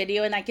type of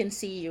video and I can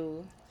see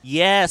you.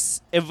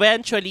 Yes,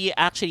 eventually,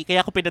 actually,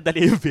 kaya ko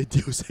pinadala yung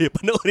video sa'yo.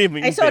 Panoorin mo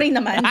yung Ay, sorry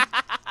naman.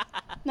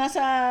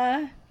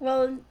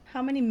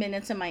 How many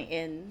minutes am I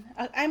in?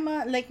 I'm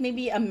like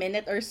maybe a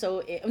minute or so,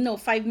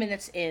 5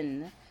 minutes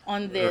in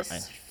on this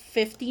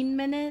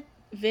 15-minute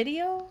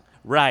video.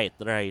 Right.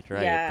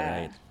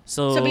 Yeah.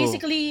 So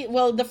basically,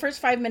 the first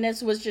 5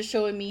 minutes was just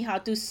showing me how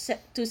to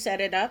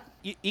set it up.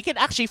 you can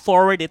actually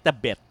forward it a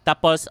bit.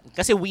 Tapos,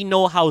 kasi we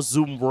know how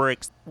Zoom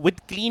works. With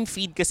clean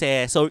feed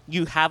kasi, so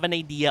you have an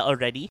idea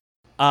already.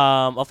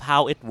 of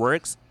how it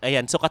works.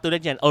 Ayan, so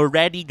katulad yan,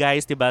 already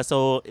guys, diba?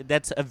 So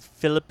that's a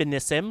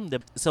Philippinism.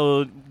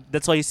 So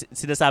that's why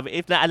sinasabi,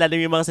 if naalala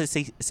mo yung mga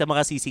sa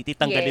mga CCT,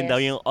 tanggalin daw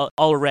yung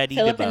already,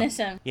 diba?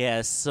 Philippinism.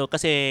 Yes, so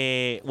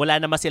kasi wala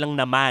naman silang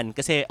naman.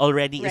 Kasi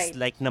already is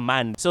like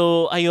naman.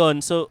 So ayun,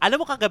 so alam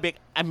mo kagabi,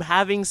 I'm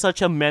having such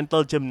a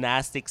mental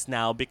gymnastics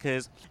now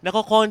because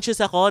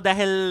nako-conscious ako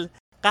dahil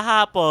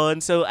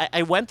kahapon, so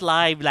I went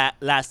live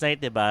last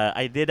night, diba?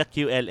 I did a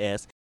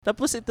QLS.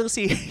 Tapos itong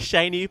si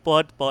Shiny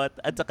Potpot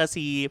at saka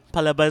si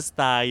Palabas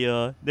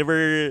Tayo, they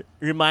were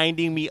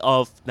reminding me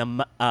of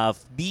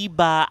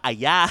Diba,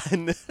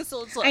 Ayan.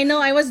 so, I know,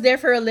 I was there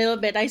for a little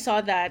bit. I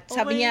saw that.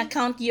 Sabi Okay. niya,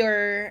 count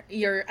your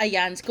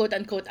Ayans,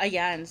 quote-unquote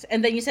Ayans.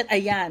 And then you said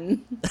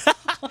Ayan.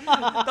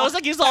 Tapos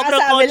naging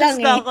sobrang Sabi conscious lang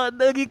na ako.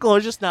 Naging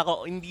conscious na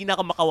ako. Hindi na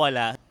ako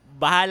makawala.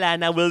 Bahala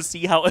na, we'll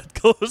see how it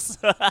goes.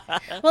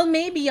 Well,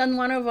 maybe on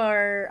one of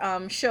our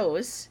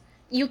shows,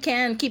 you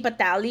can keep a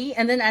tally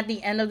and then at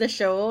the end of the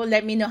show,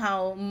 let me know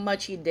how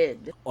much you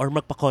did. Or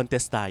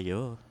magpa-contest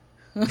tayo.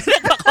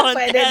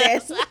 Pwede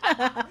des.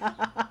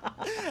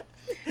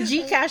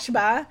 Gcash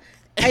ba?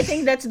 I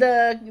think that's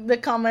the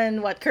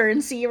common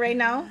currency right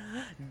now.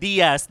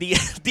 Diaz.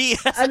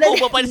 Sa Then,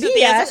 Kumu pa rin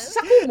Diaz,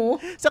 sa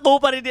Kumu. Sa Kumu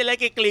pa rin nila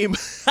i-claim.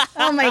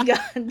 Oh my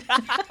God.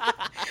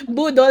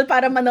 Budol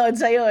para manood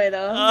sa'yo,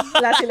 no?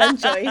 Wala silang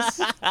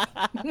choice.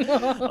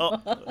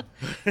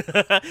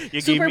 You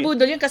gave Super me-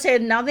 budol yun kasi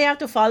now they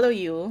have to follow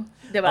you.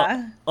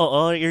 Diba?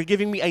 Oo, you're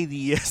giving me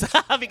ideas.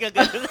 Sabi ka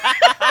ganun.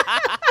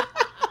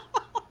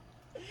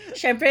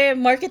 Siyempre,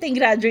 marketing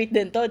graduate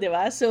din to, di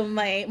ba? So,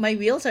 my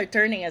wheels are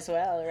turning as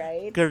well,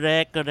 right?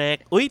 Correct.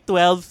 Uy,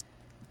 12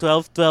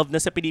 na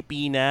sa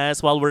Pilipinas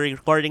while we're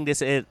recording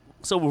this.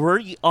 So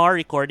we are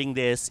recording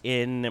this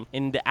in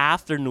the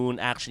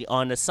afternoon, actually,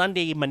 on a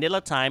Sunday Manila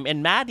time.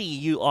 And Maddie,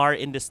 you are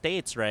in the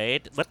States,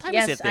 right? What time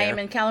is Yes, it there? I am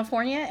in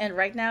California and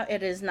right now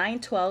it is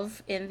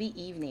 9:12 in the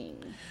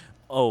evening.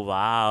 Oh,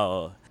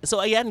 wow.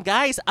 So, ayan,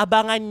 guys,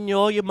 abangan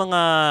nyo yung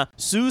mga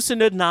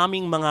susunod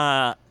naming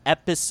mga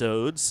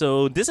episodes.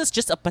 So, this is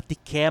just a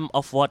patikim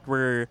of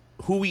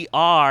who we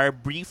are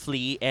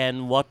briefly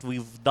and what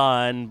we've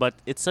done. But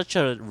it's such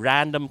a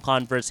random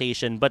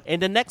conversation. But in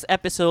the next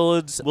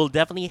episodes, we'll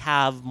definitely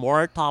have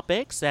more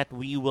topics that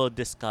we will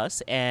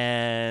discuss.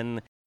 And,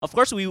 of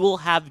course, we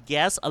will have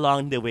guests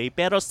along the way.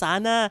 Pero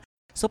sana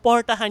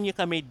supportahan nyo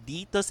kami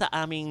dito sa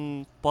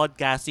aming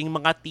podcasting,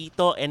 mga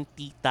tito and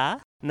tita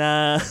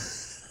na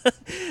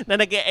na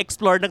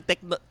nag-explore ng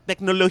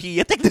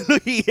teknolohiya.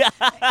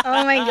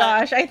 Oh my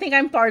gosh, I think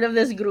I'm part of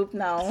this group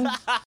now.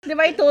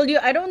 Diba I told you,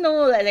 I don't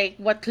know like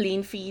what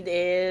clean feed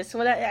is.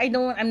 Well,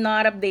 I'm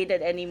not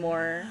updated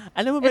anymore.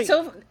 Alam mo ba?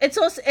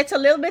 It's a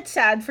little bit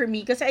sad for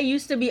me because I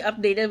used to be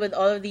updated with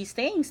all of these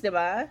things,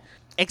 diba?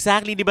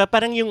 Exactly, 'di ba?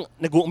 Parang yung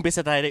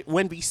nag-uumpisa tayo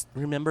when we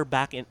remember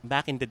back in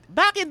the day.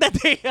 Back in the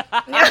day.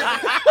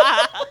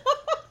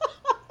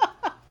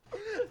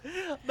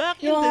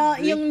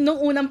 Yung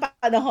nung unang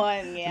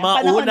panahon. Yeah.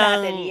 Panahon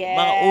natin, yes.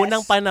 Mga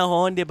unang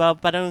panahon, 'di ba?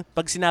 Parang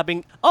pag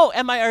sinabing, "Oh,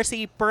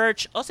 MIRC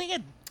Perch." O sige.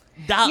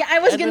 Yeah, I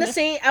was gonna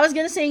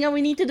say nga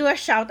we need to do a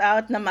shout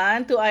out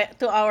naman to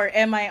our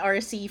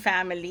MIRC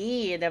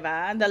family,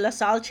 diba? The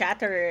LaSalle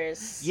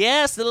Chatters.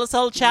 Yes, the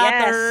LaSalle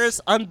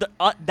Chatters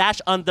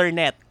dash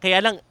undernet.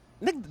 Kaya lang,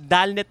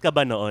 nag-dalnet ka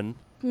ba noon?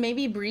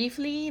 Maybe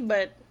briefly,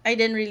 but I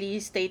didn't really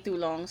stay too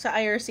long. Sa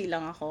IRC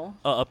lang ako.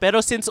 Oo,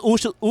 pero since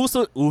uso,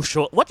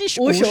 what is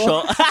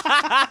uso?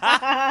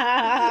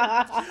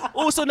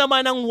 Uso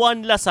naman ang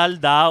One LaSalle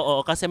daw.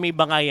 Oo, kasi may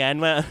bangayan.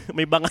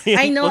 May bangayan.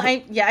 I know,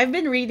 I've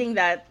been reading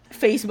that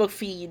Facebook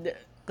feed.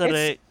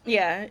 Correct.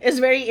 It's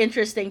very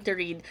interesting to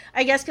read.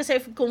 I guess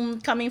kasi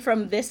kung coming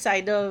from this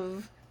side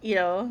of,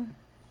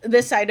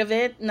 this side of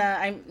it,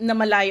 na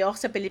malayo ako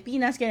sa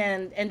Pilipinas,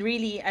 and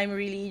really, I'm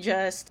really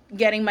just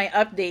getting my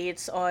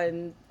updates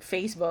on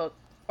Facebook.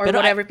 Or Pero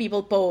whatever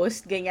people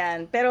post,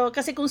 ganyan. Pero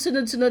kasi kung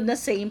sunod-sunod na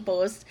same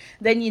post,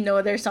 then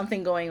there's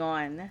something going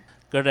on.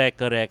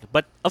 Correct.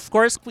 But of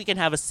course, we can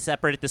have a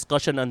separate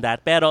discussion on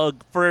that. Pero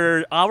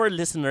for our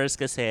listeners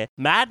kasi,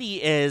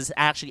 Maddie is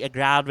actually a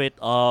graduate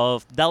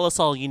of De La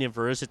Salle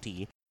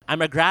University.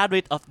 I'm a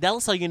graduate of De La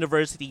Salle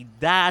University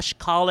 -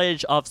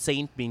 College of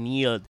St.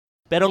 Benilde.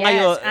 Pero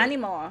ngayon,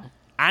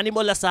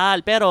 Animo LaSalle.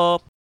 Pero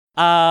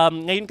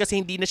ngayon kasi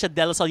hindi na siya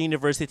De La Salle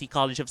University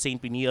College of St.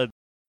 Benilde.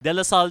 De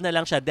La Salle na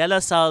lang siya, De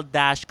La Salle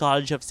 -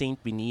 College of St.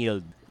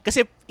 Benilde.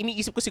 Kasi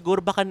iniisip ko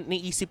siguro baka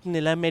naisip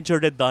nila medyo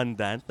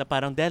redundant na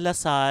parang De La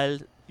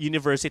Salle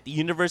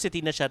University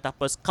na siya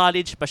tapos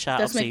college pa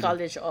siya. That's my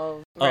college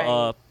of.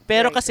 Oo.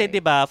 Pero right, kasi 'di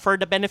ba, for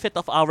the benefit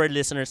of our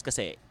listeners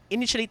kasi,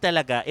 initially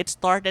talaga it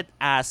started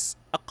as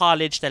a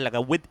college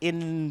talaga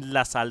within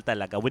La Salle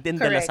talaga,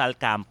 within the La Salle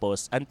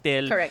campus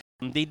until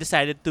they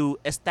decided to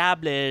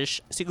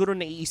establish, siguro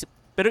naisip.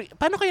 Pero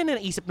paano kaya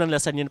naisip ng La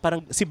Salle yun?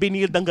 Parang si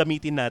Benilde ang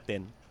gamitin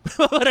natin.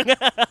 Parang,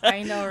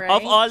 I know, right?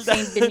 of all the,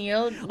 Saint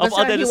Benil. of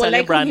all Basta the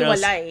hiwalay kung Celebranos.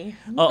 hiwalay.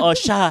 Oo,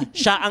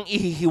 siya ang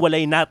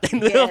ihihiwalay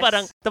natin. Yes.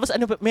 Parang, tapos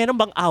ano ba, meron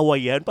bang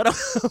away yan? Parang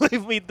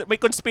may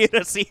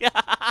conspiracy.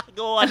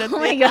 Gawa ng,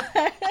 Oh my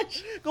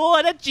gosh.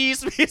 gawa ng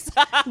chismis.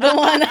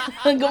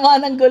 Gumawa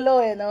ng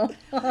gulo eh, no?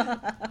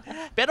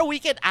 Pero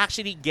we can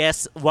actually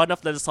guess one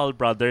of the Lasal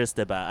brothers,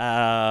 diba?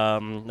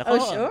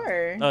 Oh,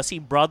 sure. Si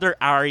Brother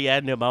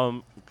Aryan, diba?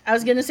 I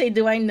was gonna say,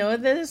 do I know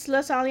this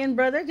Lasallian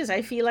brother? Because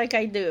I feel like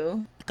I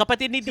do.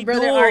 Kapatid ni Dido.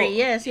 Brother Ari,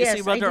 yes, Si I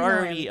Brother do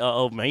know Ari.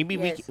 him.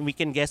 Maybe Yes. we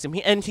can guess him.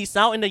 And he's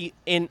now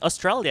in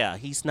Australia.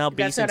 He's now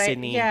based in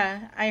Sydney.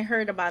 I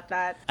heard about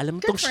that.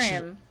 Alam mo Good tong for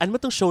him. alam mo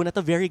tong show na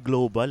to, very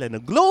global.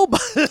 Global.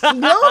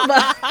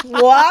 Global.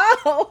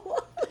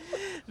 Wow.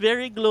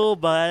 Very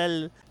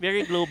global.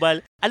 Very global.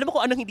 Alam mo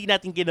kung anong hindi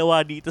natin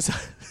ginawa dito sa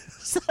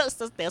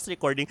test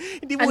recording?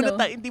 Hindi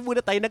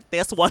muna tayo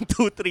nag-test 1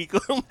 2 3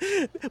 kung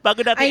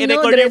bago natin I know,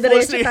 i-record yung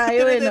dire-diretso post.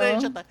 tayo,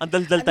 Ang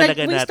daldal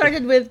talaga we natin.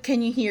 started with, can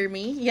you hear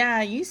me?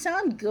 Yeah, you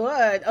sound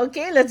good.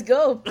 Okay, let's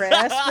go.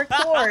 Press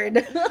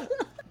record.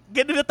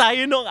 Ganun na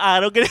tayo nung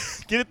araw.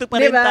 Ganito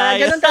pa rin Diba?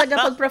 tayo. Ganun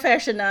talaga pag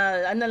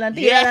professional. Ano lang,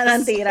 tira na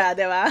ng tira,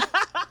 diba?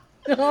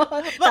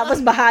 Tapos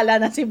bahala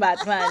na si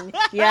Batman.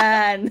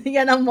 Yan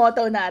ang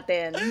motto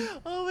natin.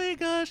 Oh my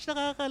gosh,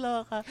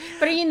 nakakaloka.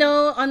 Pero you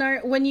know,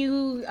 when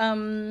you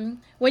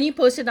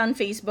posted on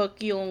Facebook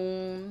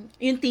yung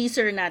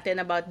teaser natin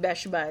about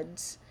Besh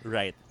Buds,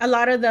 Right. a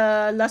lot of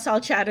the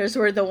LaSalle chatters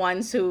were the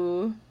ones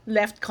who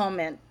left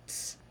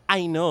comments.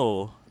 I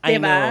know.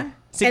 Diba?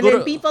 And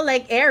then people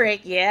like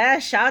Eric,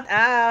 shout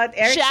out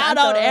Eric shout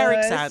Santos. out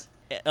Eric Santos.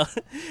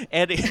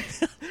 Eric.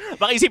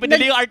 Baka isipin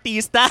nila yung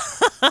artista.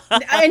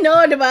 I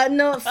know, diba?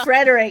 No,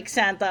 Frederick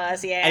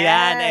Santos, yeah.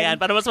 Ayan.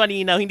 Para mas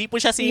malinaw, hindi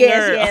po siya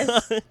singer. Yes.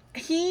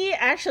 He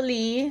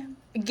actually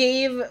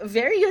gave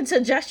very good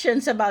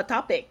suggestions about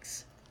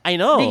topics. I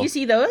know. Did you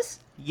see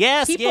those?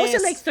 Yes, He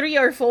posted like 3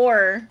 or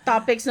 4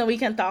 topics na we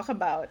can talk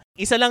about.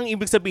 Isa lang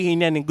ibig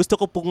sabihin yan. Gusto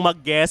ko pong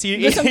mag-guess.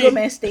 Gustong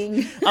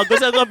gumesting.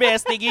 Gusto ko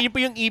gumesting. Yun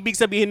po yung ibig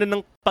sabihin nun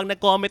ng pag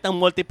nag-comment ng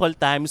multiple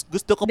times.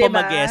 Gusto ko pong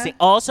Diba? mag-guessing.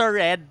 Also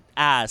read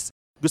as,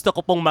 gusto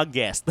ko pong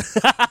mag-guest.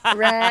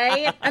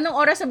 Right? Anong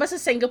oras na ba sa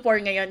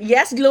Singapore ngayon?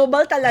 Yes,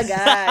 global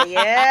talaga.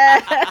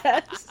 Yes.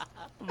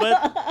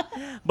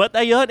 But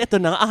ayun, ito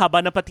na nga,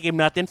 haba na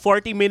patikim natin.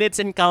 40 minutes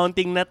and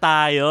counting na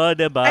tayo,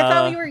 diba? I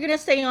thought we were gonna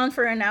stay on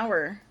for an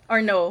hour. Or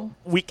no?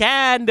 We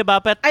can,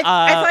 diba? But, I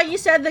thought you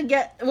said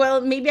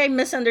well, maybe I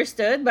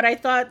misunderstood, but I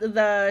thought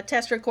the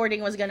test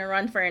recording was gonna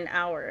run for an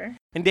hour.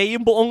 Hindi,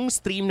 yung buong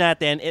stream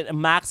natin,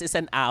 max is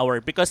an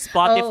hour because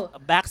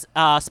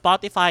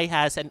Spotify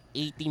has an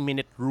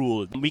 80-minute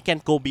rule. We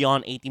can't go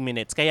beyond 80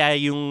 minutes. Kaya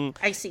yung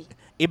I see.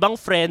 ibang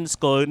friends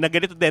ko, na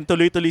ganito din,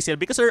 tuloy-tuloy sila.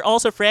 Because we're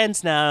also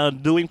friends na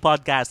doing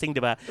podcasting,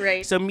 di ba?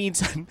 Right. So,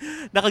 minsan,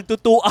 nakagto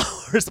 2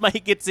 hours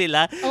mahigit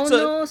sila. Oh so,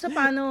 no, sa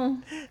paano?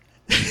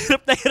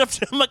 hirap na hirap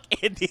siya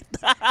mag-edit.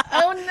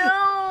 Oh no!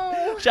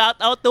 Shout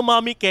out to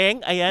Mommy Keng.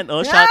 Ayan,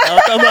 shout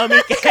out to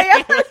Mommy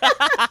Keng.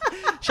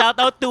 Shout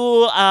out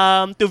to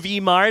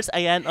V-Mars.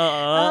 Ayan,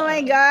 Oh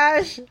my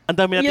gosh. Ang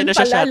dami natin Yun na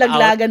siya pala, shout out.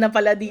 laglagan na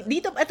pala.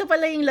 Dito, ito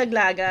pala yung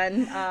laglagan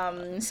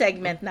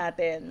segment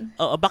natin.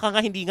 Oo, baka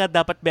nga hindi nga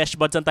dapat Besh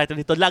Buds ang title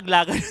nito.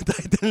 Laglagan yung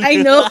title nito. I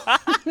know.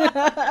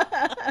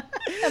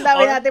 Ang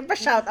dami natin pa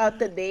shout out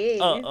today.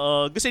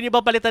 Oo. Gusto niyo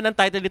ba palitan ng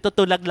title nito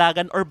to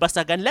Laglagan or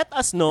Basagan? Let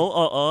us know.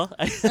 Oo.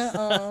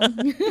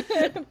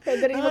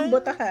 Pwede rin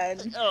magbotahan.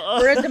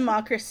 We're a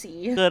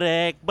democracy.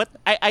 Correct. But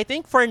I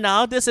think for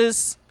now, this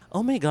is,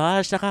 oh my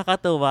gosh,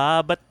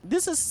 nakakatawa. But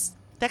this is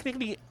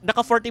technically,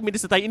 naka 40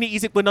 minutes na tayo.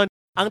 Iniisip ko noon,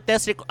 ang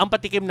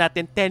patikim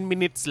natin, 10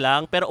 minutes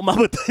lang, pero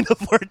umabot tayo na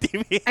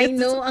 40 minutes. I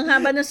know, ang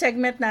haba ng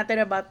segment natin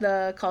about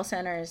the call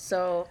centers.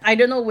 So, I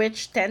don't know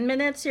which 10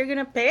 minutes you're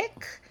gonna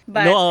pick.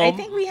 But no, I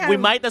think we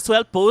might as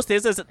well post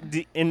this as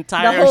the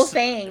entire... The whole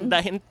thing.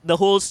 The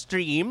whole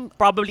stream.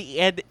 Probably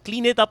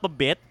clean it up a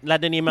bit.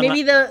 Lalo na yung mga...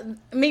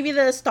 Maybe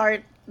the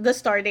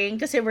starting,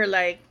 kasi we're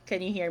like,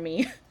 can you hear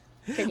me?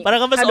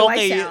 Parang mas how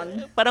okay. do I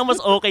sound? Parang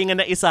mas okay nga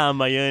na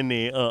isama yun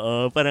eh.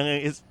 Oo. Parang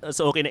mas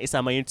okay na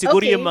isama yun.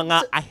 Siguro okay, yung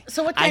mga...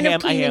 So what kind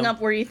of cleaning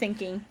up were you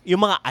thinking?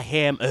 Yung mga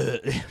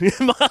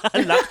yung mga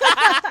halak.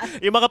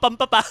 Yung mga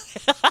pampapa.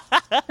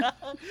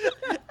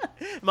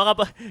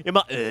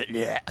 yung mga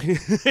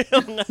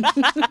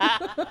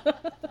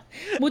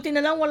Buti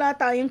na lang wala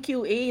tayong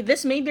QA.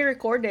 This may be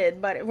recorded,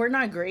 but we're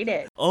not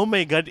graded. Oh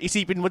my God.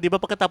 Isipin mo, di ba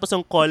pagkatapos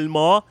ng call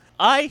mo,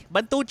 ay,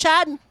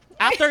 Bantu-chan!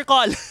 After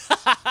call.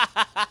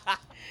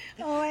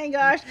 Oh my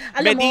gosh.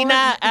 Alam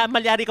Medina, mo,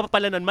 Malyari ka pa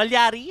pala nun.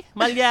 Malyari?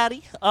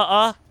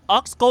 Oo.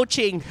 Ox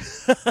coaching.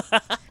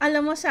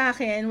 alam mo sa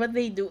akin, what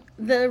they do,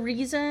 the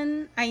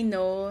reason I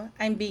know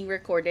I'm being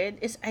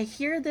recorded is I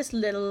hear this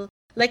little,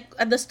 like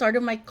at the start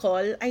of my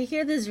call, I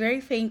hear this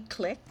very faint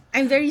click.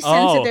 I'm very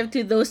sensitive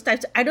to those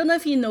types. I don't know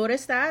if you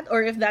noticed that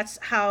or if that's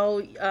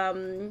how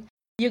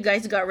you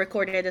guys got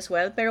recorded as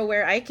well. Pero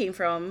where I came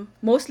from,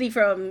 mostly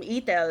from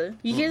Etel,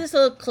 you hear this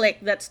little click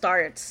that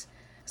starts.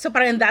 So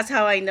parang that's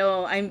how I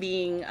know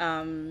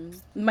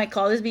my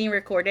call is being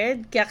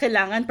recorded. Kaya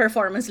kailangan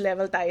performance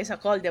level tayo sa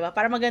call, di ba?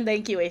 Para maganda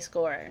yung QA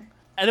score.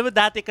 Alam mo,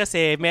 dati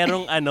kasi,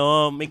 merong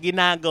may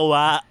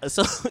ginagawa.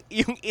 So,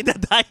 yung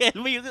idadial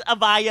mo, yung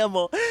abaya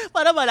mo,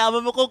 para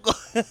malaman mo kung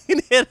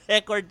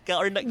record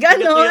ka or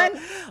Ganon?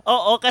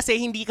 Oo,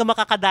 kasi hindi ka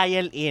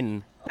makakadial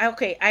in.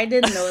 Okay, I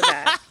didn't know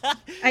that.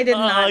 I did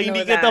not know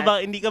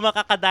that. Hindi ka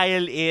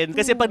makakadial in.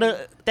 Kasi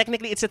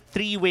technically, it's a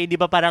three-way, di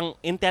ba? Parang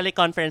in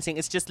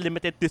teleconferencing, it's just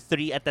limited to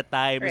 3 at a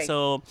time. Right.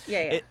 So,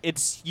 Yeah.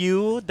 it's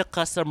you, the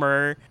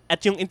customer,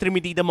 at yung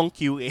intermediate mong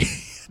QA.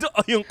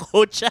 O yung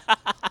coach.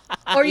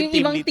 Or yung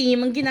ibang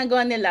team, ang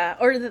ginagawa nila,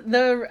 or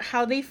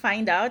how they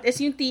find out,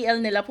 is yung TL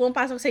nila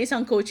pumapasok sa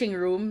isang coaching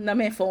room na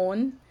may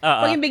phone.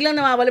 Pag yung biglang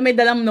nawawala, may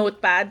dalang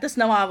notepad, tapos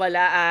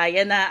nawawala,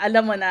 yan na,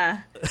 alam mo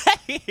na.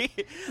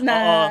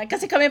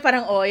 Kasi kami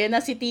parang, yan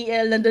na si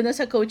TL, nandun na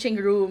sa coaching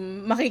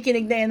room,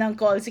 makikinig na yan ng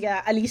calls, kaya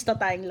alista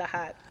tayong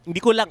lahat. Hindi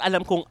ko lang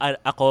alam kung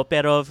ako,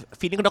 pero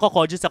feeling ko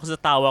nako-conscious ako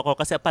sa tawa ko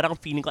kasi parang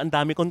feeling ko ang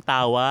dami kong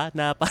tawa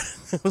na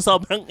parang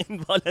sobrang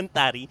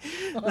involuntary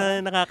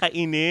na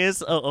nakakainis.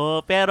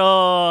 Oo, pero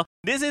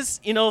this is,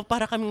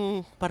 para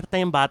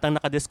tayong batang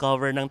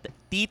nakadiscover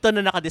tito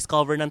na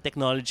nakadiscover ng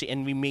technology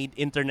and we made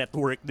internet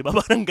work, di ba?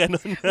 Parang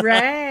ganun.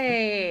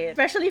 Right.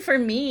 Especially for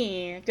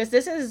me, because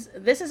this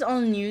is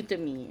all new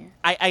to me.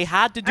 I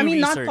had to do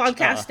research. Not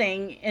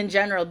podcasting in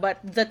general,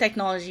 but the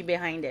technology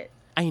behind it.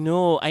 I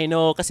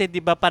know. Kasi 'di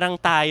ba parang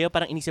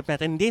inisip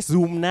natin, hindi,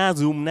 Zoom na.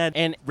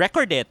 And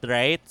record it,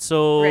 right?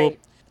 So, right.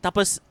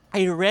 Tapos,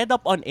 I read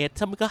up on it.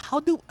 Sabi ko, how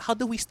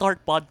do we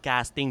start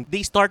podcasting?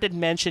 They started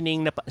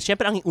mentioning na,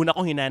 syempre ang una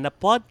kong hinana,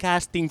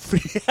 podcasting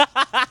free.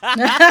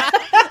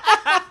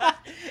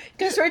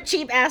 Because we're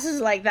cheap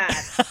asses like that.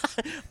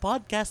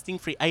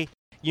 Podcasting free. Ay,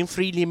 yung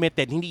free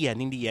limited. Hindi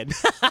yan.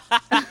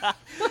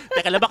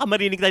 Teka lang, baka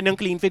marinig tayo ng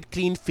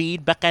clean feed.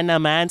 Baka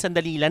naman,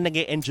 sandali lang,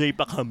 nag-e-enjoy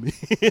pa kami.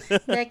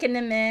 Baka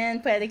naman,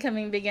 pwede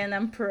kaming bigyan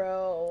ng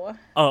pro.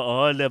 Oo,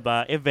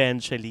 diba?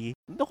 Eventually.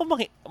 Naku,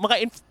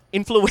 mga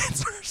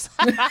influencers.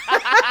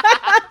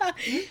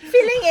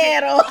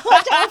 Filingero.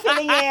 Tsaka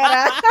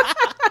filingera.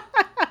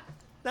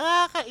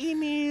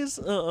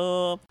 Nakakainis.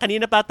 Oo.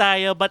 Kanina pa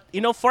tayo, but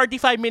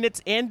 45 minutes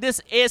in,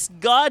 this is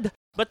God.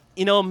 But,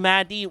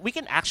 Maddie, we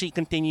can actually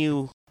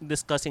continue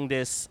discussing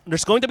this.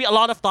 There's going to be a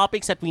lot of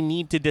topics that we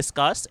need to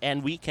discuss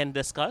and we can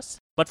discuss.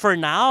 But for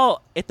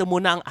now, ito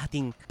muna ang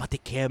ating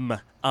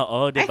patikim.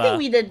 Oo, diba? I think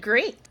we did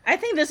great. I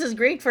think this is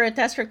great for a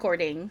test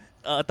recording.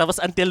 Tapos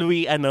until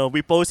we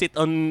post it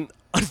on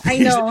I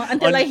know,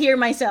 until I hear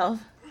myself.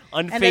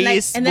 On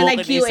Facebook and then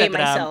I QA Instagram.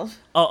 myself.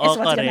 Oo, is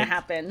what's correct. gonna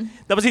happen.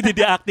 Tapos hindi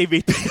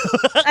deactivate.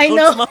 I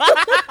know.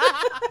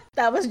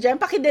 Tapos dyan,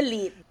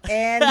 paki-delete.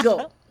 And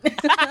go.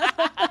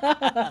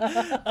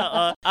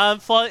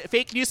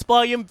 Fake news po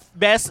yung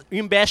Besh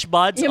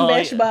Buds. Yung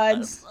Besh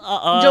Buds.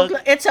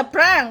 Joke lang. It's a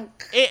prank.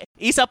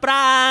 Isa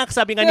prank.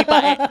 Sabi nga ni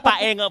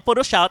Paeng,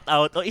 puro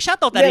shoutout.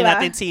 I-shoutout na rin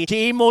natin si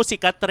Jmo, si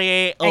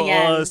Katre,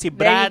 si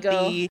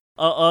Brady,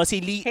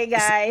 hey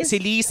guys. si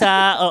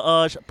Lisa,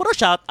 puro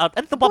shoutout.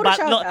 Ano ito pa ba?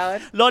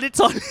 Lolit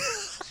Solis.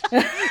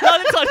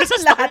 Lolit Solis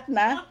sa lahat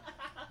na.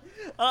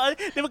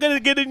 Di ba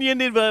ganun yun,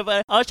 di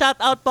ba? Shout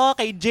out po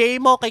kay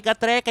Jmo, kay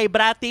Katre, kay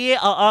Brati,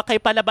 kay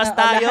Palabas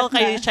Tayo,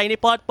 kay Shiny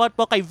Potpot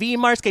po, kay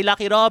V-Mars, kay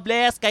Lucky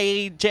Robles,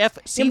 kay Jeff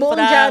Sifra. Yung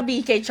buong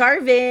Jabi, kay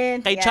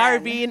Charvin. Kay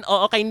Charvin,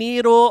 kay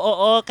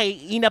Nero,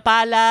 kay Ina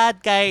Palad,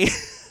 kay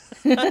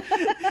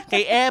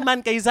kay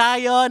Eman, kay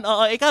Zion.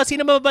 Ikaw,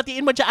 sino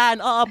mababatiin mo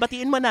dyan?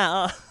 Batiin mo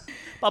na.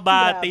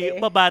 Pabati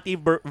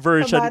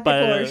version pa.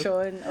 Pabati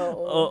version,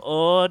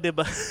 Oo, di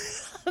ba?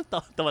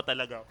 Tawa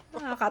talaga.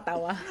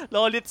 Nakakatawa.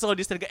 Lolit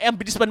Solis talaga. Ang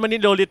bilis man ni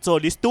Lolit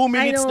Solis. 2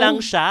 minutes lang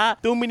siya.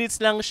 2 minutes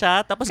lang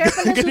siya. Tapos kaya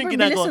pala ganun super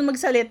bilis na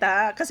magsalita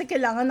kasi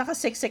kailangan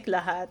nakasiksik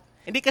lahat.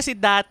 Hindi kasi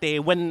dati,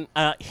 when,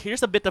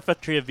 here's a bit of a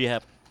trivia.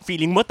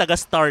 Feeling mo,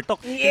 taga-Star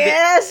Talk.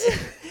 Yes!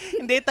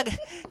 Hindi,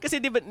 kasi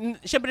di ba,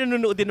 syempre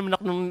nanonood din naman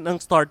ako ng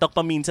Star Talk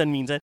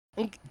paminsan-minsan.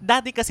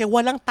 Dati kasi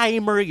walang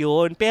timer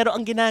yon, pero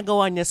ang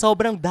ginagawa niya,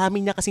 sobrang dami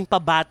niya kasing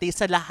pabati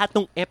sa lahat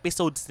ng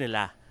episodes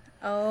nila.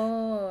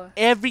 Oh.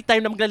 Every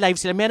time na magla-live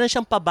sila, meron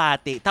siyang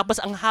pabati. Tapos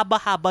ang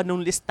haba-haba nung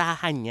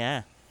listahan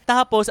niya.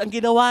 Tapos ang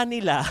ginawa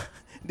nila,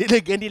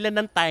 nilagyan nila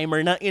ng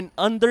timer na in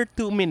under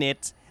 2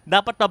 minutes,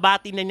 dapat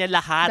pabati na niya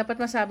lahat. Dapat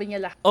masabi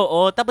niya lahat.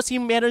 Oo. Tapos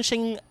meron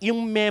siyang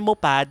yung memo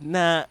pad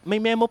na, may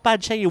memo pad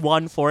siya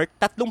yung 1/4.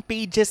 3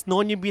 pages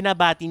noon yung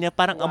binabati niya.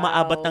 Parang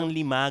umaabot ng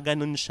 5.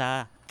 Ganun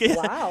siya.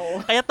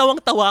 Kaya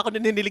tawang-tawa ako na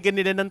nililigan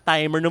nila ng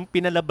timer nung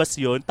pinalabas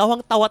yun.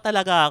 Tawang-tawa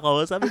talaga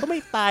ako. Sabi ko, may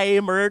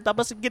timer.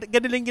 Tapos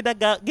ganun lang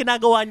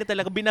ginagawa niya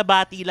talaga.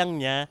 Binabati lang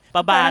niya.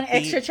 Pabati. Parang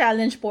extra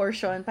challenge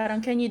portion. Parang,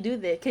 can you do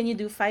this? Can you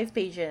do 5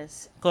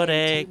 pages?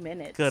 Correct. In 2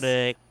 minutes?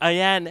 Correct.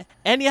 Ayan.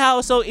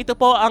 Anyhow, so ito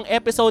po ang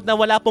episode na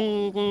wala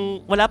pong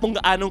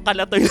gaanong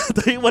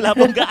kalatoy-latoy. Wala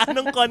pong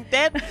gaanong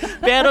content.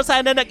 Pero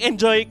sana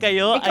nag-enjoy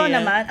kayo. Ikaw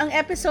naman, ang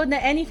episode na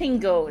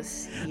anything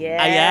goes. Yes.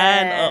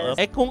 Ayan. Oo.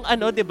 Kung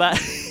di ba?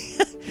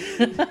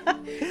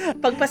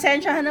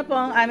 Pagpasensyahan na po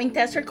ang aming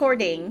test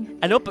recording.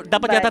 Dapat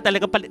But- yata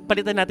talaga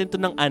palitan natin to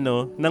ng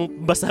ng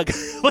basag.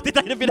 Pati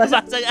tayo na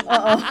binabasa niya.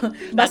 Oo.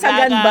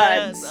 Basagan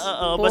buds.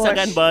 Oo, Push.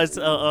 basagan buds.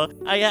 Oo.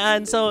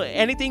 Ayan, so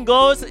anything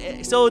goes.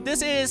 So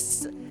this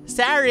is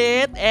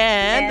Sarit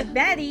and And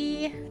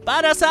Daddy.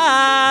 para sa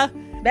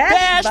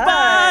Bash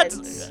Buds!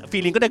 Buds!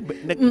 Feeling ko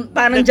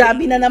Parang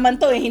Jabi na naman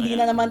to eh. Hindi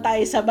na naman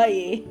tayo sabay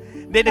eh.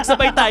 Hindi,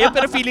 nagsabay tayo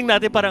pero feeling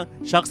natin parang,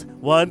 shucks,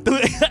 1, 2,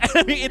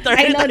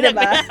 I know,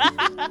 diba?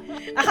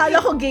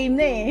 Akala ko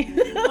game na eh.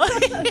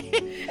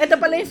 Ito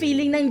pala yung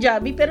feeling ng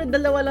Jabi, pero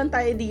dalawa lang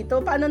tayo dito.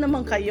 Paano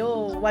naman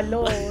kayo?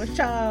 8,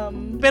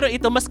 siyam. Pero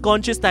ito, mas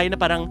conscious tayo na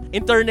parang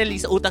internally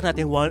sa utak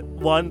natin, 1,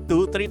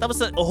 2, 3,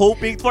 tapos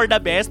hoping for the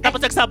best, tapos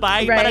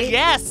nagsabay, Right? parang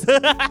yes!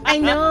 I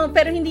know,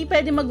 pero hindi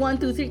pwede mag 1,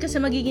 2, 3 kasi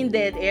magiging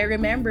dead air.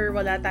 Remember,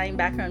 wala tayong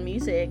background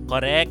music.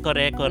 Correct.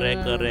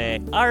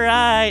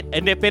 Alright.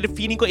 And then, pero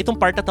feeling ko itong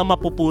part na ito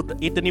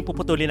ito na yung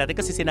puputulin natin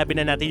kasi sinabi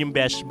na natin yung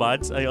Bash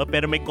Buds.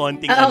 Pero may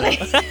konting Okay.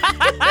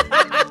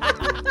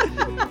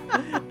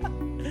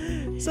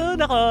 So,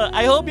 nako,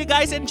 I hope you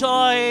guys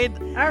enjoyed.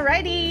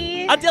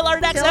 Alrighty. Until our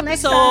next Till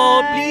next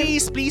episode,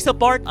 time. please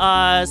support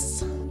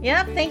us.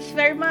 Yep, thanks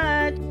very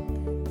much.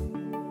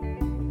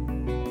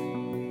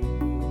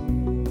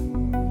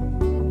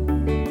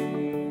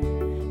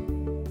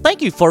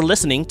 Thank you for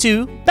listening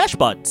to Bash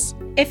Buds.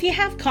 If you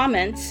have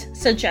comments,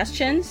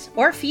 suggestions,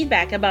 or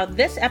feedback about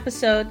this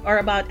episode or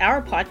about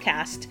our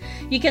podcast,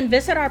 you can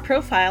visit our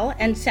profile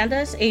and send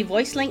us a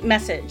voice link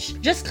message.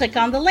 Just click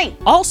on the link.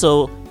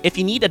 Also, if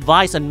you need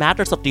advice on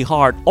matters of the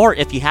heart or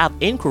if you have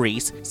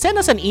inquiries, send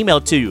us an email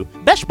to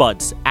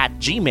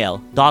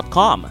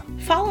beshbuds@gmail.com.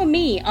 Follow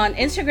me on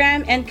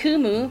Instagram and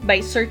Kumu by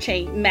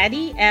searching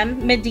Maddie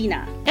M.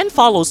 Medina. And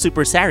follow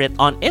Super Sarit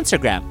on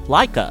Instagram,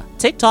 Laika,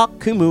 TikTok,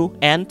 Kumu,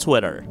 and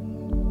Twitter.